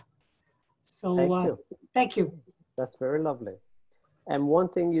that. So Thank you. Thank you. That's very lovely. And one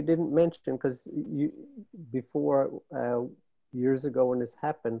thing you didn't mention, because before, years ago when this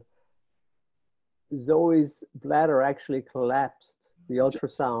happened, Zoe's bladder actually collapsed, the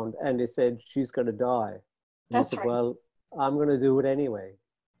ultrasound, and they said she's going to die. And That's said, right. well, I'm going to do it anyway.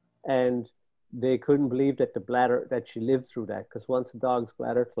 And they couldn't believe that that she lived through that, because once a dog's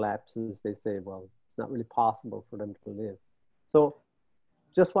bladder collapses, they say, well, it's not really possible for them to live. So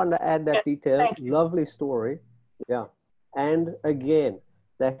just wanted to add that Yes, detail. thank you. Lovely story. Yeah. And again,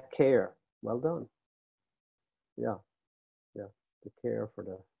 that care. Well done. Yeah. Yeah. The care for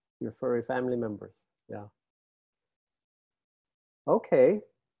your furry family members. Yeah. Okay.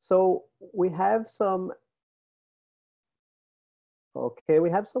 So we have some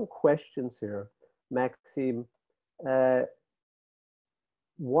questions here, Maxime.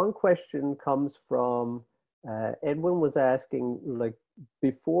 One question comes from Edwin was asking, like,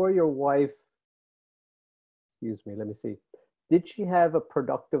 before your wife, excuse me, let me see. Did she have a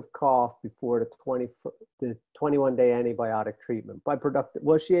productive cough before the 21-day antibiotic treatment? By productive,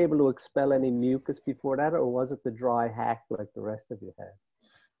 was she able to expel any mucus before that, or was it the dry hack like the rest of you had?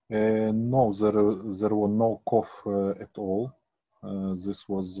 No, there were no cough at all. This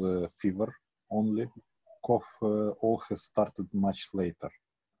was fever only. Cough all has started much later,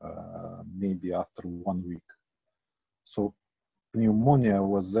 maybe after 1 week. So pneumonia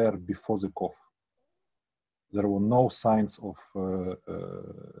was there before the cough. There were no signs of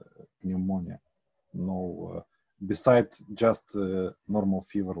pneumonia. No, besides just normal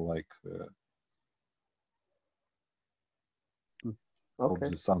fever, like. Hope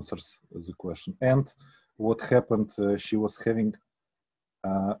this answers the question. And what happened? She was having,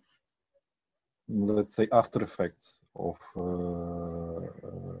 let's say, after effects of the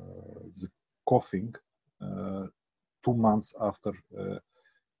coughing 2 months after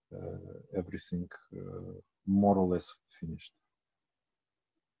everything more or less finished.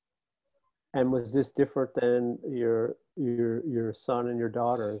 And was this different than your son and your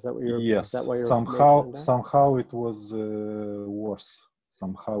daughter? Is that what you're? Yes. Is that why you're somehow it was worse.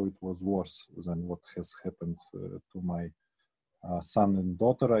 Somehow it was worse than what has happened to my son and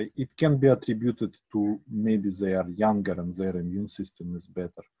daughter. It can be attributed to maybe they are younger and their immune system is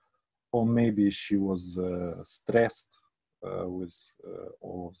better, or maybe she was stressed with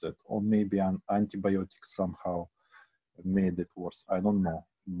all of that, or maybe an antibiotic somehow made it worse. I don't know,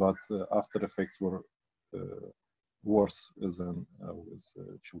 but after effects were worse than with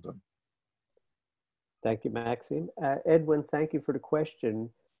children. Thank you, Maxime. Edwin, thank you for the question.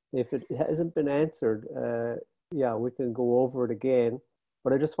 If it hasn't been answered, yeah, we can go over it again.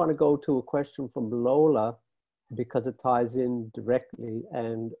 But I just want to go to a question from Lola because it ties in directly.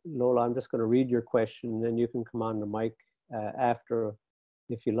 And Lola, I'm just going to read your question and then you can come on the mic after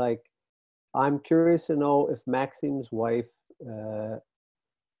if you like. I'm curious to know if Maxime's wife,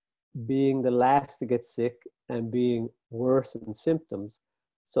 being the last to get sick and being worse in symptoms,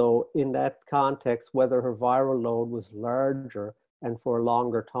 so in that context, whether her viral load was larger and for a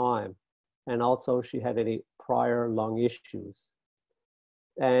longer time, and also she had any prior lung issues.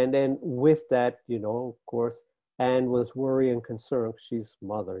 And then with that, you know, of course, Anne was worried and concerned, she's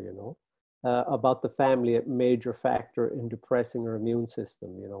mother, you know, about the family, a major factor in depressing her immune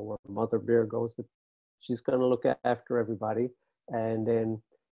system, you know, where Mother Bear goes, that she's going to look after everybody. And then,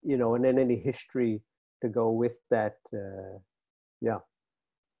 you know, and then any history to go with that, yeah.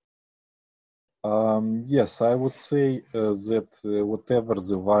 Yes, I would say that whatever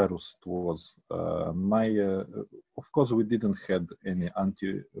the virus it was, of course, we didn't had any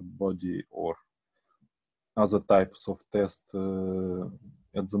antibody or other types of test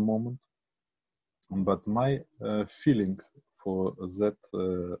at the moment. But my feeling for that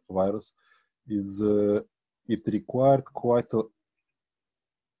virus is it required quite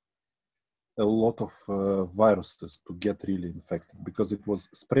a lot of viruses to get really infected because it was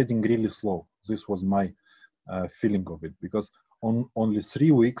spreading really slow. This was my feeling of it, because only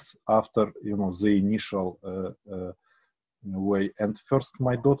 3 weeks after, you know, the initial way, and first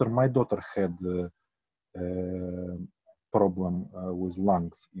my daughter had problem with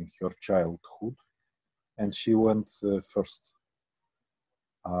lungs in her childhood, and she went first.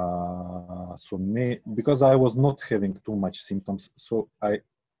 Because I was not having too much symptoms, so I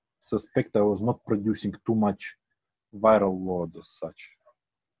suspect I was not producing too much viral load as such.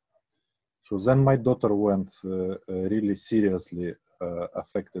 So then my daughter went really seriously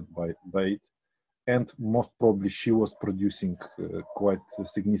affected by it, and most probably she was producing quite a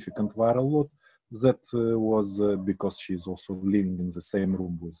significant viral load. That was because she's also living in the same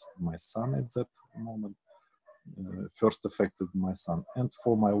room with my son at that moment. First affected my son. And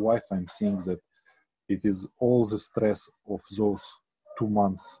for my wife, I'm seeing that it is all the stress of those 2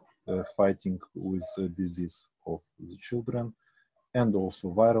 months fighting with the disease of the children, and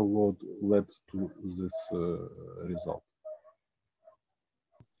also viral load led to this result.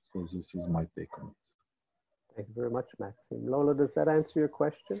 So this is my take on it. Thank you very much, Maxime. Lola, does that answer your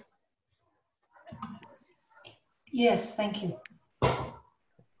question? Yes, thank you.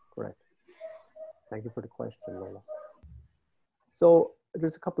 Correct. Thank you for the question, Lola. So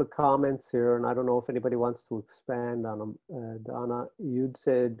there's a couple of comments here, and I don't know if anybody wants to expand on them. Donna, you'd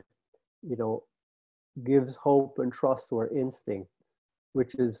said, you know, gives hope and trust to our instincts,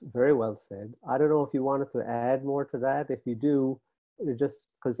 which is very well said. I don't know if you wanted to add more to that. If you do, just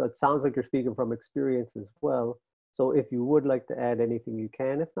because it sounds like you're speaking from experience as well. So if you would like to add anything, you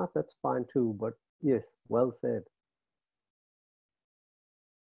can. If not, that's fine too. But yes, well said.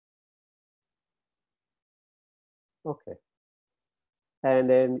 Okay. And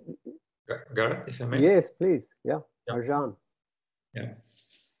then, Gareth, if I may. yes, please. Yeah, Yeah. Arjan. Yeah.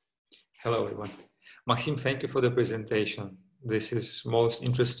 Hello, everyone. Maxime, thank you for the presentation. This is most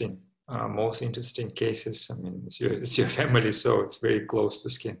interesting cases. I mean, it's your family, so it's very close to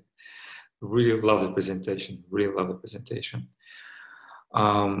skin. Really love the presentation. Really love the presentation.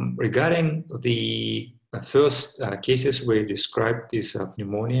 Regarding the first cases where you described this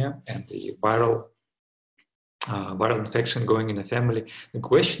pneumonia and the viral infection going in the family, the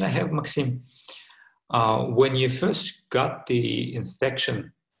question I have, Maxime, when you first got the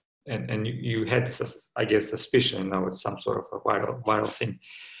infection and you had, I guess, suspicion, you know, it's some sort of a viral thing,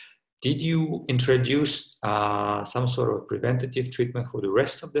 did you introduce some sort of preventative treatment for the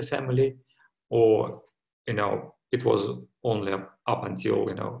rest of the family, or, you know, it was only up until,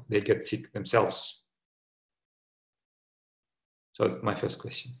 you know, they get sick themselves? So that's my first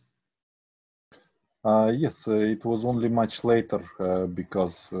question. Yes, it was only much later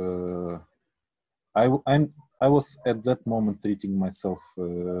because I was at that moment treating myself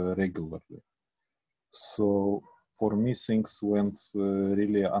regularly. So for me, things went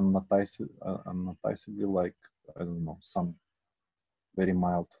really unnoticeably, like, I don't know, some very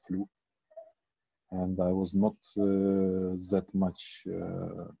mild flu. And I was not that much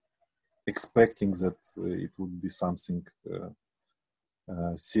expecting that it would be something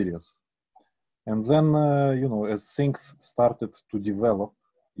serious. And then, you know, as things started to develop,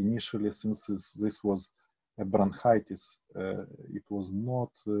 initially, since this was a bronchitis, it was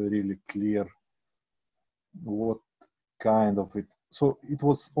not really clear what kind of it. So it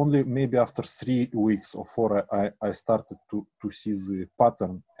was only maybe after 3 weeks or 4 I started to see the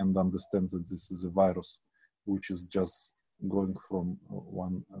pattern and understand that this is a virus which is just going from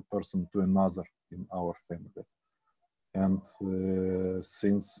one person to another in our family. And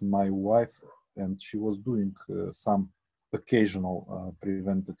since my wife, and she was doing some occasional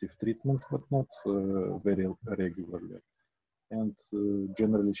preventative treatments, but not very regularly. And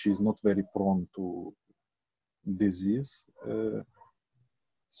generally, she's not very prone to disease.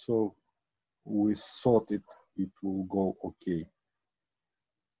 So we thought it will go okay.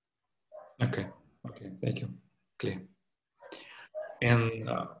 Okay, thank you. Clear. And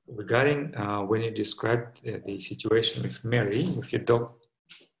regarding when you described the situation with Mary, with your dog,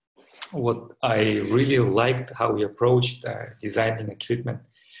 what I really liked how you approached designing a treatment,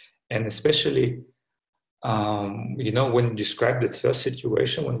 and especially, you know, when you described that first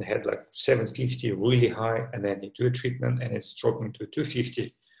situation when they had like 750 really high, and then you do a treatment and it's dropping to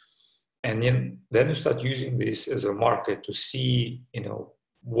 250, and then you start using this as a marker to see, you know,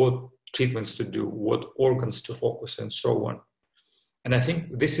 what treatments to do, what organs to focus, and so on. And I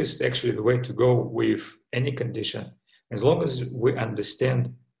think this is actually the way to go with any condition. As long as we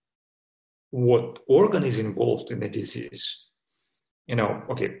understand what organ is involved in the disease, you know,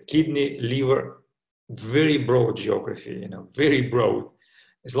 okay, kidney, liver, very broad geography, you know, very broad.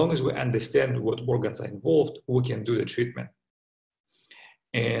 As long as we understand what organs are involved, we can do the treatment.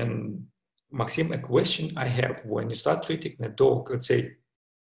 And Maxim, a question I have, when you start treating a dog, let's say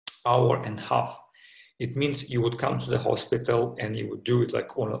hour and a half, it means you would come to the hospital and you would do it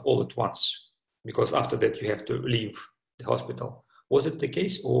like all at once, because after that you have to leave the hospital. Was it the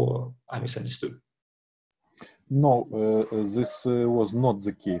case, or I misunderstood? No, this was not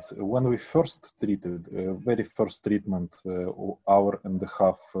the case. When we first treated, very first treatment, hour and a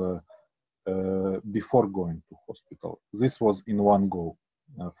half before going to hospital, this was in one go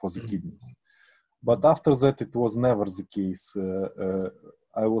for the kidneys. But after that, it was never the case.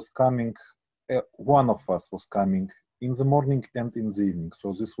 I was coming, one of us was coming in the morning and in the evening.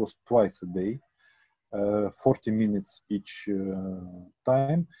 So this was twice a day, 40 minutes each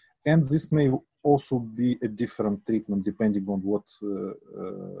time. And this may also be a different treatment depending on what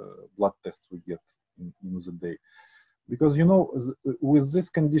blood tests we get in the day. Because, you know, with this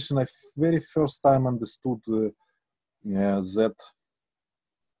condition, I very first time understood that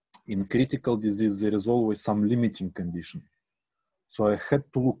in critical disease, there is always some limiting condition. So I had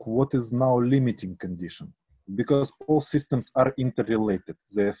to look what is now limiting condition, because all systems are interrelated,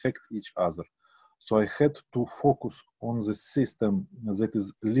 they affect each other. So I had to focus on the system that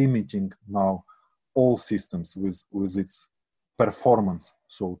is limiting now all systems with its performance,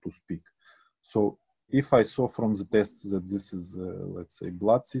 so to speak. So if I saw from the tests that this is, let's say,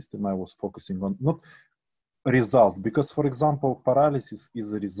 blood system, I was focusing on not results, because, for example, paralysis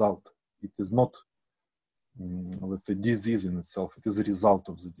is a result. It is not, let's say, disease in itself. It is a result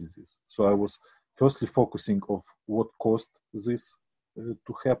of the disease. So I was firstly focusing on what caused this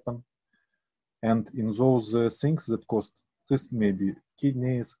to happen. And in those things that caused this, maybe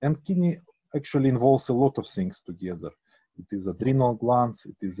kidneys, and kidney actually involves a lot of things together. It is adrenal glands,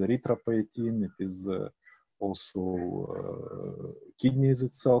 it is erythropoietin, it is also kidneys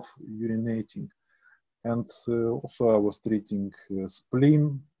itself urinating. And also I was treating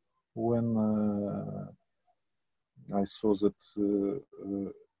spleen when I saw that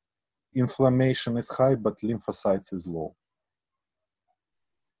inflammation is high, but lymphocytes is low.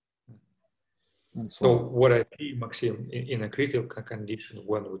 And so what I see, Maxim, in a critical condition,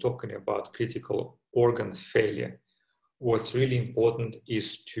 when we're talking about critical organ failure, what's really important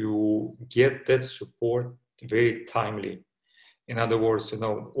is to get that support very timely. In other words, you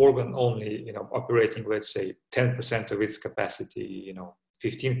know, organ only, you know, operating, let's say, 10% of its capacity, you know,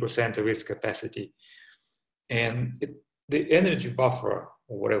 15% of its capacity. And the energy buffer,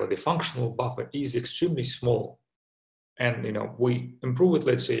 or whatever, the functional buffer is extremely small. And, you know, we improve it,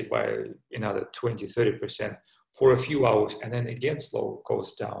 let's say, by another 20, 30% for a few hours, and then again, slow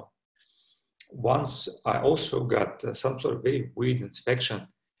goes down. Once I also got some sort of very weird infection,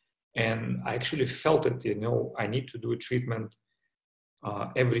 and I actually felt it, you know, I need to do a treatment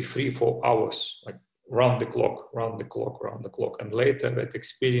every 3-4 hours, like round the clock. And later that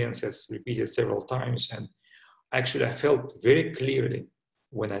experience has repeated several times. And actually I felt very clearly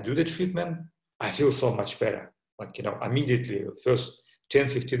when I do the treatment, I feel so much better. Like, you know, immediately, first 10,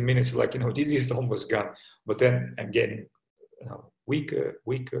 15 minutes, like, you know, this is almost gone. But then I'm getting, you know, weaker.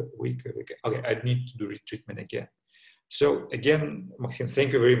 Okay, I need to do retreatment again. So again, Maxim,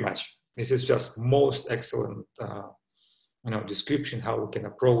 thank you very much. This is just most excellent, you know, description how we can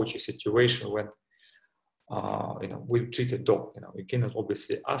approach a situation when, you know, we treat a dog. You know, you cannot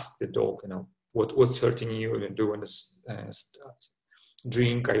obviously ask the dog, you know, what's hurting you and do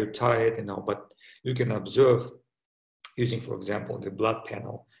drink? Are you tired? But you can observe using, for example, the blood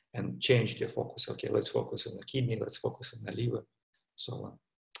panel and change the focus. Okay, let's focus on the kidney, let's focus on the liver, so on.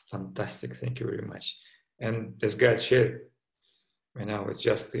 Fantastic, thank you very much. And as God shared, it's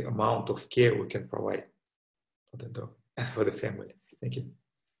just the amount of care we can provide for the dog and for the family. Thank you.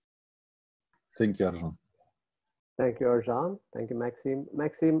 Thank you, Arjan. Thank you, Arjan. Thank you, Maxime.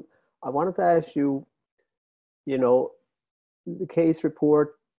 Maxime, I wanted to ask you, the case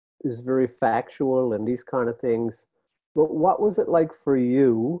report is very factual and these kind of things, but what was it like for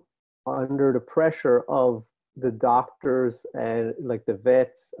you under the pressure of the doctors and like the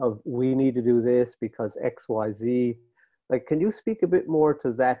vets of, we need to do this because X, Y, Z? Like, can you speak a bit more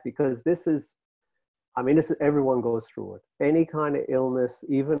to that? Because this is, everyone goes through it. Any kind of illness,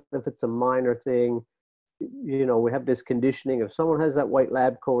 even if it's a minor thing, we have this conditioning. If someone has that white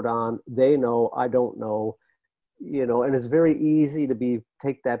lab coat on, they know, I don't know, and it's very easy to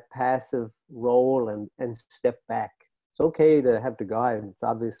take that passive role and step back. It's okay to have the guidance.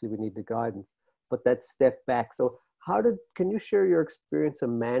 Obviously we need the guidance, but that step back. So can you share your experience of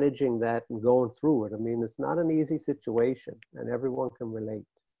managing that and going through it? It's not an easy situation and everyone can relate.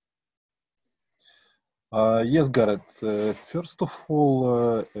 Yes, Garrett. First of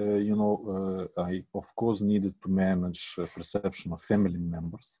all, I of course needed to manage perception of family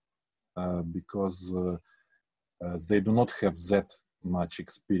members because they do not have that much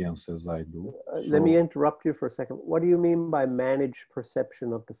experience as I do. Let me interrupt you for a second. What do you mean by manage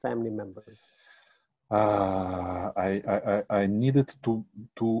perception of the family members? I needed to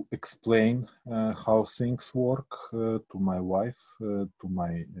explain how things work to my wife, to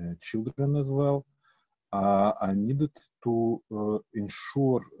my children as well. I needed to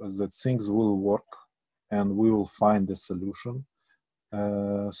ensure that things will work and we will find a solution.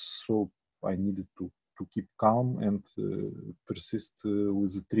 So I needed to keep calm and persist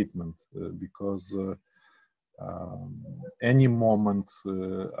with the treatment because any moment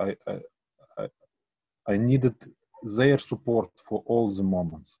I needed their support for all the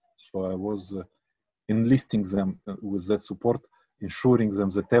moments. So I was enlisting them with that support, ensuring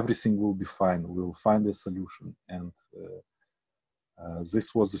them that everything will be fine. We will find a solution. And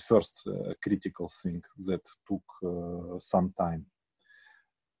this was the first critical thing that took some time.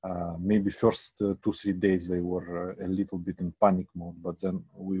 Maybe first 2-3 days they were a little bit in panic mode, but then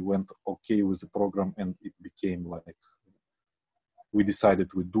we went okay with the program and it became like we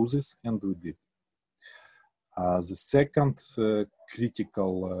decided we do this and we did. The second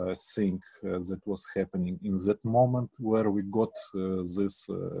critical thing that was happening in that moment where we got this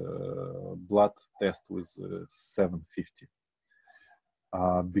blood test with 750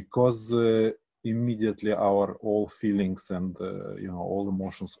 because immediately our all feelings and all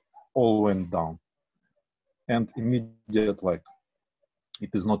emotions all went down, and immediate like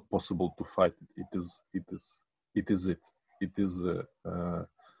it is not possible to fight it. It is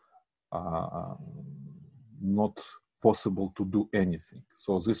not possible to do anything.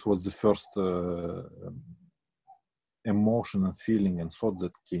 So this was the first emotion and feeling and thought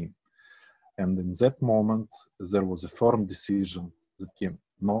that came, and in that moment there was a firm decision that came.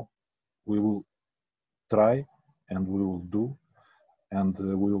 No, we will try and we will do and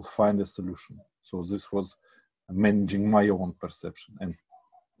we will find a solution. So this was managing my own perception and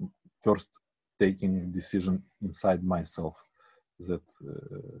first taking a decision inside myself that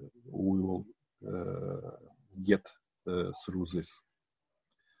we will get through this.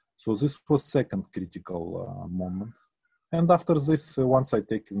 So this was second critical moment. And after this, once I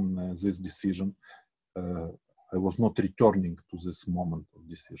taken this decision, I was not returning to this moment of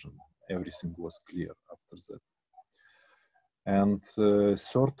decision. Everything was clear after that. And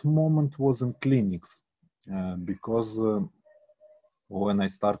third moment was in clinics because when I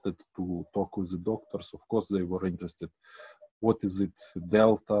started to talk with the doctors, of course they were interested. What is it,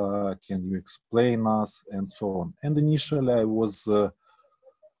 Delta? Can you explain us? And so on. And initially I was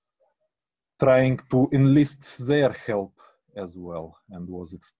trying to enlist their help as well and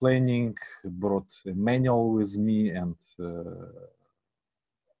was explaining, brought a manual with me and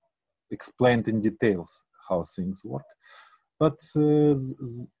explained in details how things work. But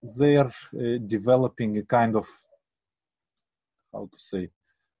they are developing a kind of, how to say,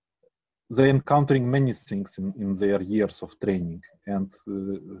 they're encountering many things in their years of training, and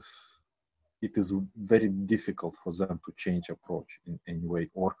it is very difficult for them to change approach in any way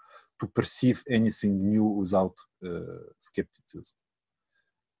or to perceive anything new without skepticism.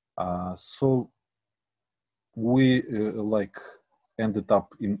 So we ended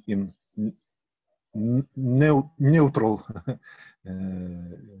up in neutral,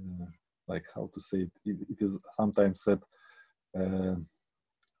 like how to say it, it is sometimes said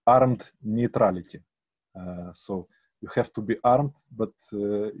armed neutrality. So you have to be armed, but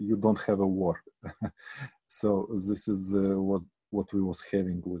you don't have a war. So this is what we was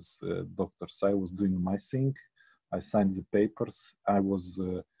having with doctors. I was doing my thing. I signed the papers. I was,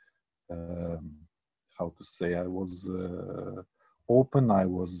 how to say, I was open. I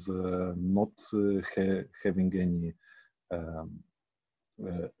was not having any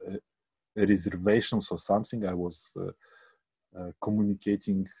reservations or something. I was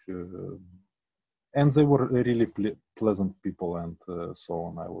communicating, and they were really pleasant people, and so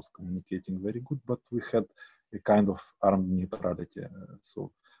on. I was communicating very good, but we had a kind of armed neutrality.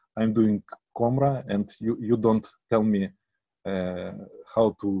 So I'm doing coMra, and you don't tell me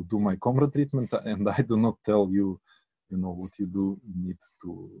how to do my coMra treatment, and I do not tell you, you know, what you need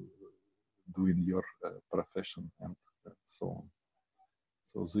to do in your profession, and so on.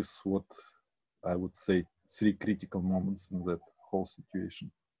 So this is what I would say 3 critical moments in that whole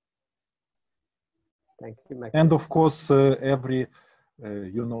situation. Thank you, Max. And of course, every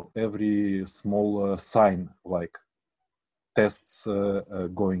small sign like tests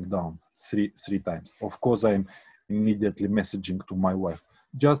going down three times. Of course, I'm immediately messaging to my wife,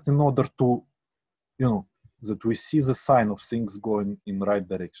 just in order to, you know, that we see the sign of things going in the right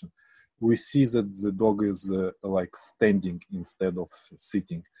direction. We see that the dog is like standing instead of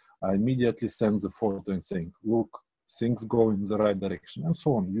sitting. I immediately send the photo and saying, look, things go in the right direction, and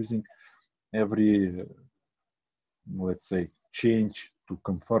so on, using every, let's say, change to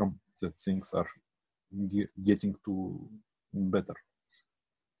confirm that things are getting to better.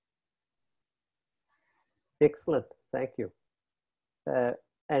 Excellent, thank you.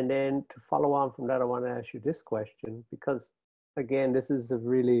 And then to follow on from that, I want to ask you this question, because again, this is a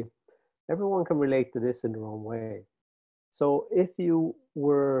really, everyone can relate to this in their own way. So if you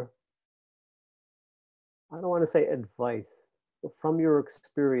were, I don't want to say advice, but from your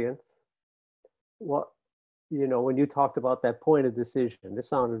experience, what, you know, when you talked about that point of decision, this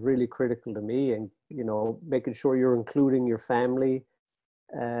sounded really critical to me, and, you know, making sure you're including your family,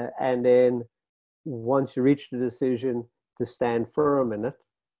 and then once you reach the decision, to stand firm in it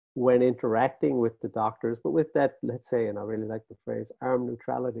when interacting with the doctors, but with that, let's say, and I really like the phrase, armed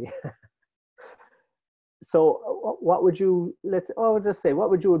neutrality. So what would you, I'll just say, what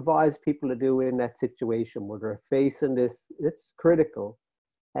would you advise people to do in that situation where they're facing this, it's critical,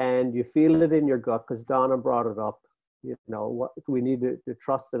 and you feel it in your gut, because Donna brought it up, you know, what we need to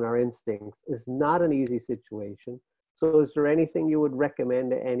trust in our instincts. It's not an easy situation. So is there anything you would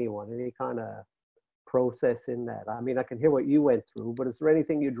recommend to anyone, any kind of process in that? I mean, I can hear what you went through, but is there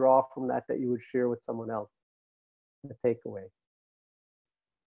anything you draw from that that you would share with someone else, a takeaway?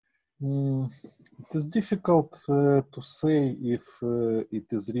 It is difficult to say if it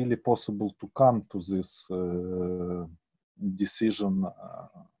is really possible to come to this decision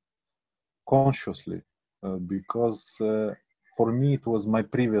consciously, because for me it was my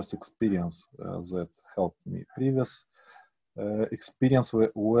previous experience that helped me. Previous experience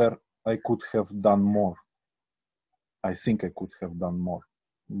where I could have done more. I think I could have done more,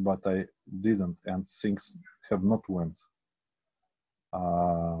 but I didn't, and things have not went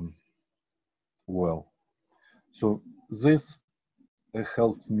well. So this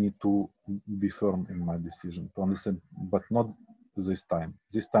helped me to be firm in my decision, to understand, but not this time.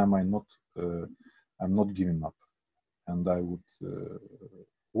 This time I'm not giving up, and I would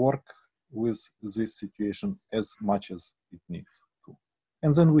work with this situation as much as it needs to.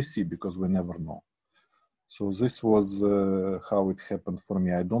 And then we see, because we never know. So this was how it happened for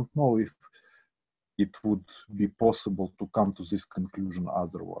me. I don't know if it would be possible to come to this conclusion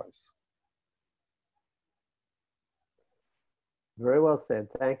otherwise. Very well said.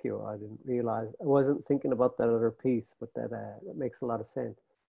 Thank you. I didn't realize, I wasn't thinking about that other piece, but that makes a lot of sense.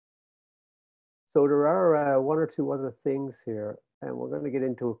 So there are one or two other things here, and we're going to get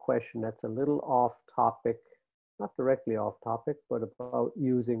into a question that's a little off topic, not directly off topic, but about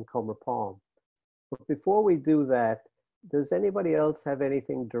using coMra Palm. But before we do that, does anybody else have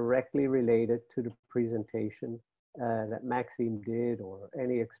anything directly related to the presentation that Maxime did, or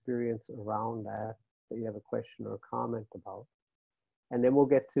any experience around that you have a question or a comment about? And then we'll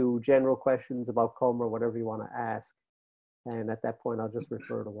get to general questions about coMra, whatever you want to ask. And at that point, I'll just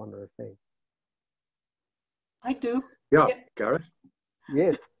refer to one other thing. I do. Yeah, Garrett?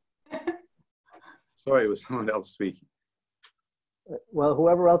 Yes. Sorry, it was someone else speaking. Well,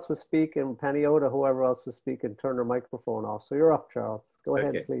 whoever else was speaking, Paniota, whoever else was speaking, turn their microphone off. So you're up, Charles. Go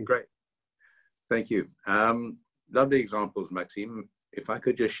ahead, please. Great. Thank you. Lovely examples, Maxime. If I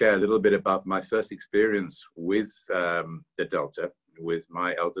could just share a little bit about my first experience with the Delta, with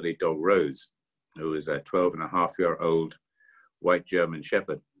my elderly dog, Rose, who is a 12-and-a-half-year-old white German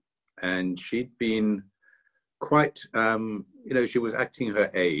Shepherd. And she'd been quite, she was acting her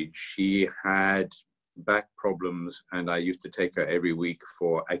age. She had back problems, and I used to take her every week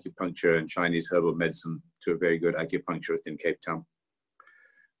for acupuncture and Chinese herbal medicine to a very good acupuncturist in Cape Town.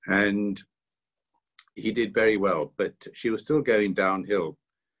 And he did very well, but she was still going downhill.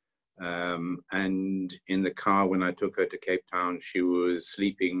 And in the car, when I took her to Cape Town, she was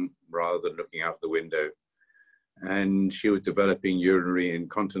sleeping rather than looking out the window. And she was developing urinary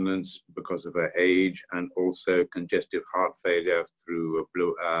incontinence because of her age, and also congestive heart failure through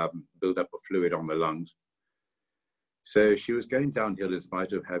a buildup of fluid on the lungs. So she was going downhill in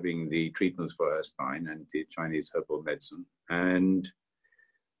spite of having the treatments for her spine and the Chinese herbal medicine. And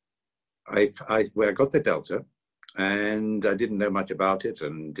I got the Delta, and I didn't know much about it,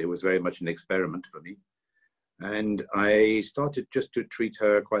 and it was very much an experiment for me. And I started just to treat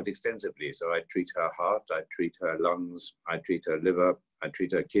her quite extensively. So I'd treat her heart, I'd treat her lungs, I'd treat her liver, I'd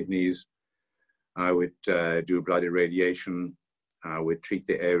treat her kidneys. I would do blood irradiation. I would treat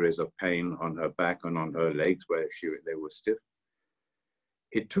the areas of pain on her back and on her legs where they were stiff.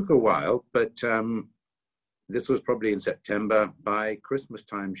 It took a while, but this was probably in September. By Christmas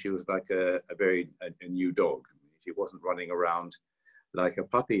time, she was like a new dog. She wasn't running around like a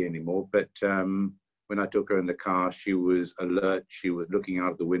puppy anymore, but when I took her in the car, she was alert. She was looking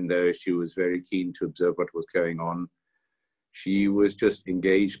out the window. She was very keen to observe what was going on. She was just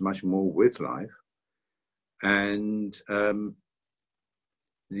engaged much more with life. And the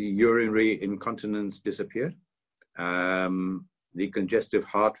urinary incontinence disappeared. The congestive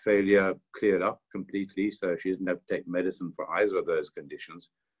heart failure cleared up completely, so she didn't have to take medicine for either of those conditions.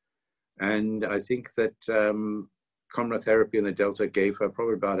 And I think that coMra therapy in the Delta gave her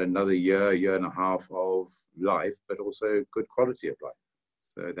probably about another year and a half of life, but also good quality of life.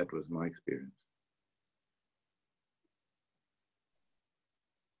 So that was my experience.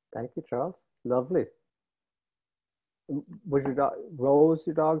 Thank you, Charles. Lovely. Was your dog Rose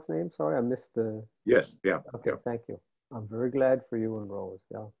your dog's name? Sorry, I missed the. Yes, yeah. Okay, yeah. Thank you. I'm very glad for you and Rose.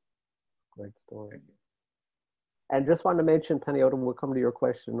 Yeah, great story. And just want to mention, Paniota, we'll come to your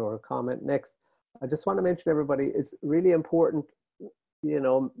question or comment next. I just want to mention, everybody, it's really important,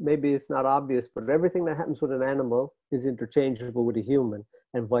 maybe it's not obvious, but everything that happens with an animal is interchangeable with a human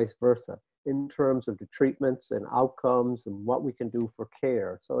and vice versa in terms of the treatments and outcomes and what we can do for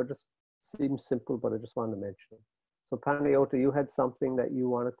care. So it just seems simple, but I just wanted to mention it. So Paniota, you had something that you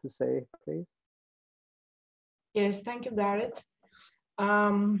wanted to say, please? Yes, thank you, Garrett.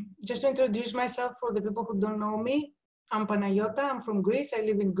 Just to introduce myself for the people who don't know me, I'm Panayota, I'm from Greece, I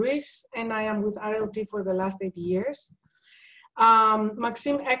live in Greece, and I am with RLT for the last 8 years.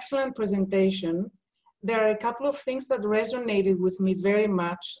 Maxime, excellent presentation. There are a couple of things that resonated with me very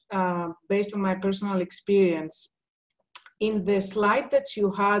much based on my personal experience. In the slide that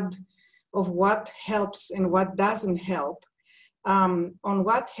you had of what helps and what doesn't help, on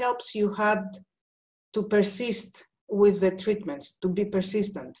what helps you had to persist with the treatments, to be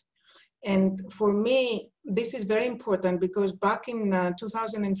persistent. And for me, this is very important because back in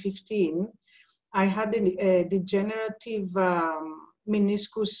 2015, I had a degenerative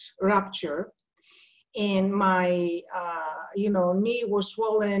meniscus rupture, and my knee was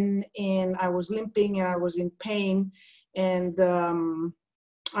swollen, and I was limping, and I was in pain, and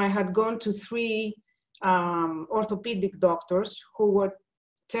I had gone to 3 orthopedic doctors who were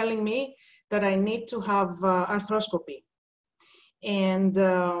telling me that I need to have arthroscopy. And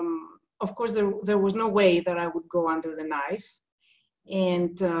of course, there was no way that I would go under the knife.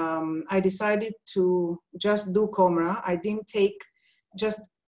 And I decided to just do coMra. I didn't take just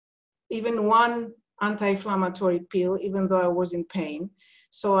even one anti-inflammatory pill, even though I was in pain.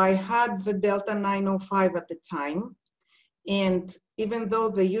 So I had the Delta 905 at the time. And even though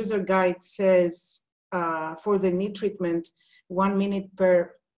the user guide says for the knee treatment, 1 minute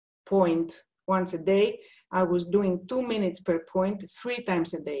per point once a day, I was doing 2 minutes per point 3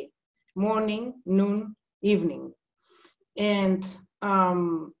 times a day, morning, noon, evening. And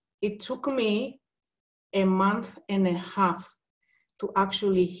it took me a month and a half to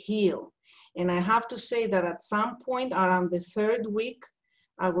actually heal. And I have to say that at some point around the 3rd week,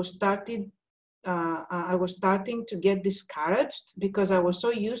 I was starting to get discouraged because I was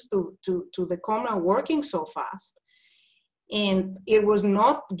so used to the coMra working so fast. And it was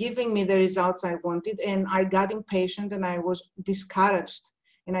not giving me the results I wanted. And I got impatient and I was discouraged.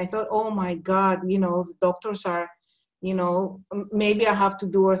 And I thought, oh my God, the doctors are, maybe I have to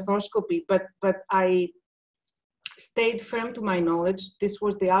do arthroscopy. But I stayed firm to my knowledge. This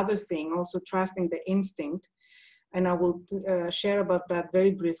was the other thing, also trusting the instinct. And I will share about that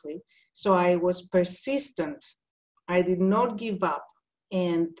very briefly. So I was persistent. I did not give up,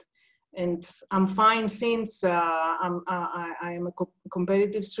 and I'm fine since. I am a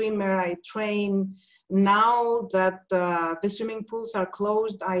competitive swimmer. I train. Now that the swimming pools are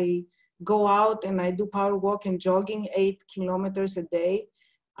closed, I go out and I do power walk and jogging 8 kilometers a day.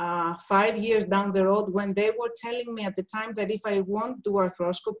 5 years down the road, when they were telling me at the time that if I won't do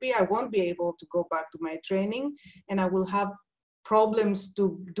arthroscopy, I won't be able to go back to my training and I will have problems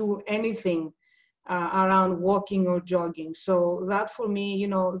to do anything around walking or jogging. So that for me, you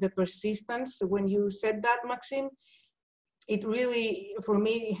know, the persistence, when you said that, Maxim, it really, for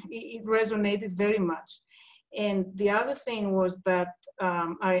me, it resonated very much. And the other thing was that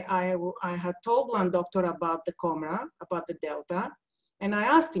I had told one doctor about the coMra, about the Delta, and I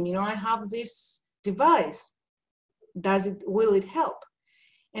asked him, you know, I have this device, will it help?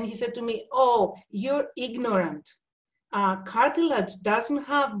 And he said to me, oh, you're ignorant. Cartilage doesn't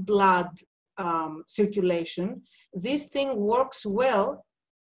have blood circulation. This thing works well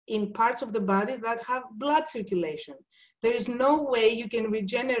in parts of the body that have blood circulation. There is no way you can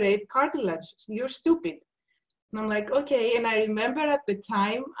regenerate cartilage. You're stupid. And I'm like, okay. And I remember at the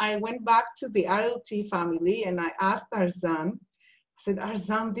time, I went back to the RLT family and I asked Arzan, I said,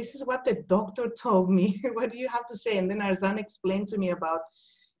 Arzan, this is what the doctor told me. What do you have to say? And then Arzan explained to me about,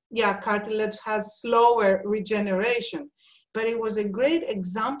 yeah, cartilage has slower regeneration. But it was a great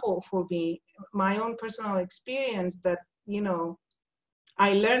example for me, my own personal experience that, you know,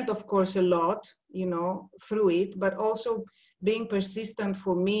 I learned, of course, a lot, you know, through it, but also being persistent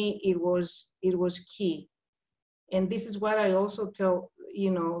for me, it was key. And this is what I also tell,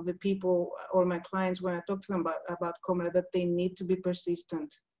 you know, the people or my clients when I talk to them about coMra, that they need to be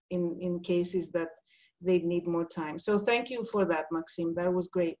persistent in cases that they need more time. So thank you for that, Maxim. That was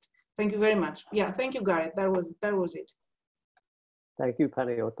great. Thank you very much. Yeah, thank you, Garrett. That was it. Thank you,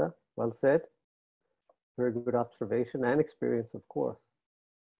 Panayota. Well said. Very good observation and experience, of course.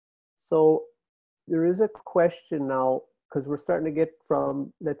 So there is a question now, because we're starting to get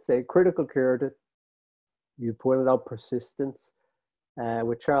from, let's say, critical care to, you pointed out persistence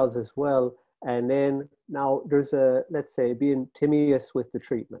with Charles as well. And then now there's a, let's say, being timious with the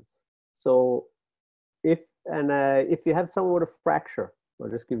treatments. So if you have someone with a fracture, I'll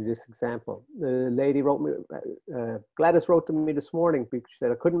just give you this example. The lady wrote me, Gladys wrote to me this morning because she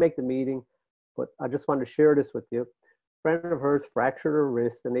said, I couldn't make the meeting, but I just wanted to share this with you. A friend of hers fractured her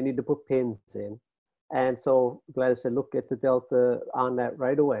wrist and they need to put pins in. And so Gladys said, look, get the Delta on that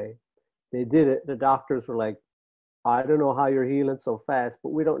right away. They did it. The doctors were like, I don't know how you're healing so fast, but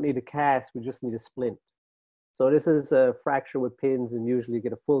we don't need a cast. We just need a splint. So this is a fracture with pins, and usually you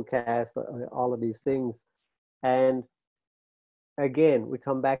get a full cast, all of these things. And again, we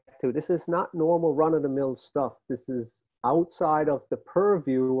come back to, this is not normal run-of-the-mill stuff. This is outside of the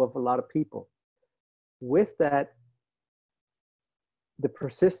purview of a lot of people. With that, the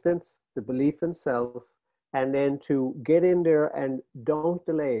persistence, the belief in self, and then to get in there and don't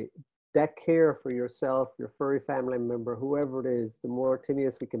delay. That care for yourself, your furry family member, whoever it is, the more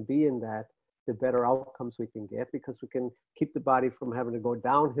tenuous we can be in that, the better outcomes we can get, because we can keep the body from having to go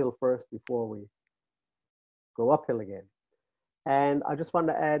downhill first before we go uphill again. And I just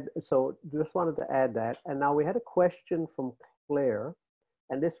wanted to add, that. And now we had a question from Claire,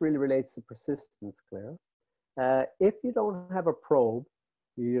 and this really relates to persistence, Claire. If you don't have a probe,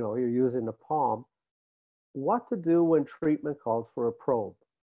 you know, you're using the palm, what to do when treatment calls for a probe?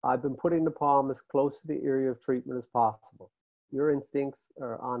 I've been putting the palm as close to the area of treatment as possible. Your instincts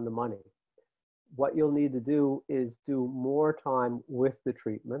are on the money. What you'll need to do is do more time with the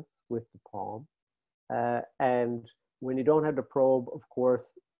treatment, with the palm. And when you don't have the probe, of course,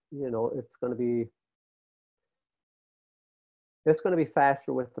 you know, it's going to be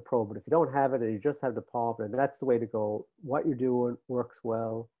faster with the probe. But if you don't have it and you just have the palm, then that's the way to go. What you're doing works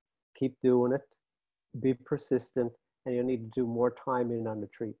well. Keep doing it. Be persistent. And you need to do more time in on the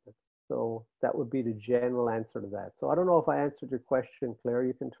treatment. So that would be the general answer to that. So I don't know if I answered your question, Claire.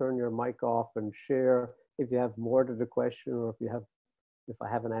 You can turn your mic off and share if you have more to the question, or if I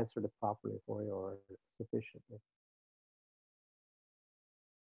haven't answered it properly for you or sufficiently.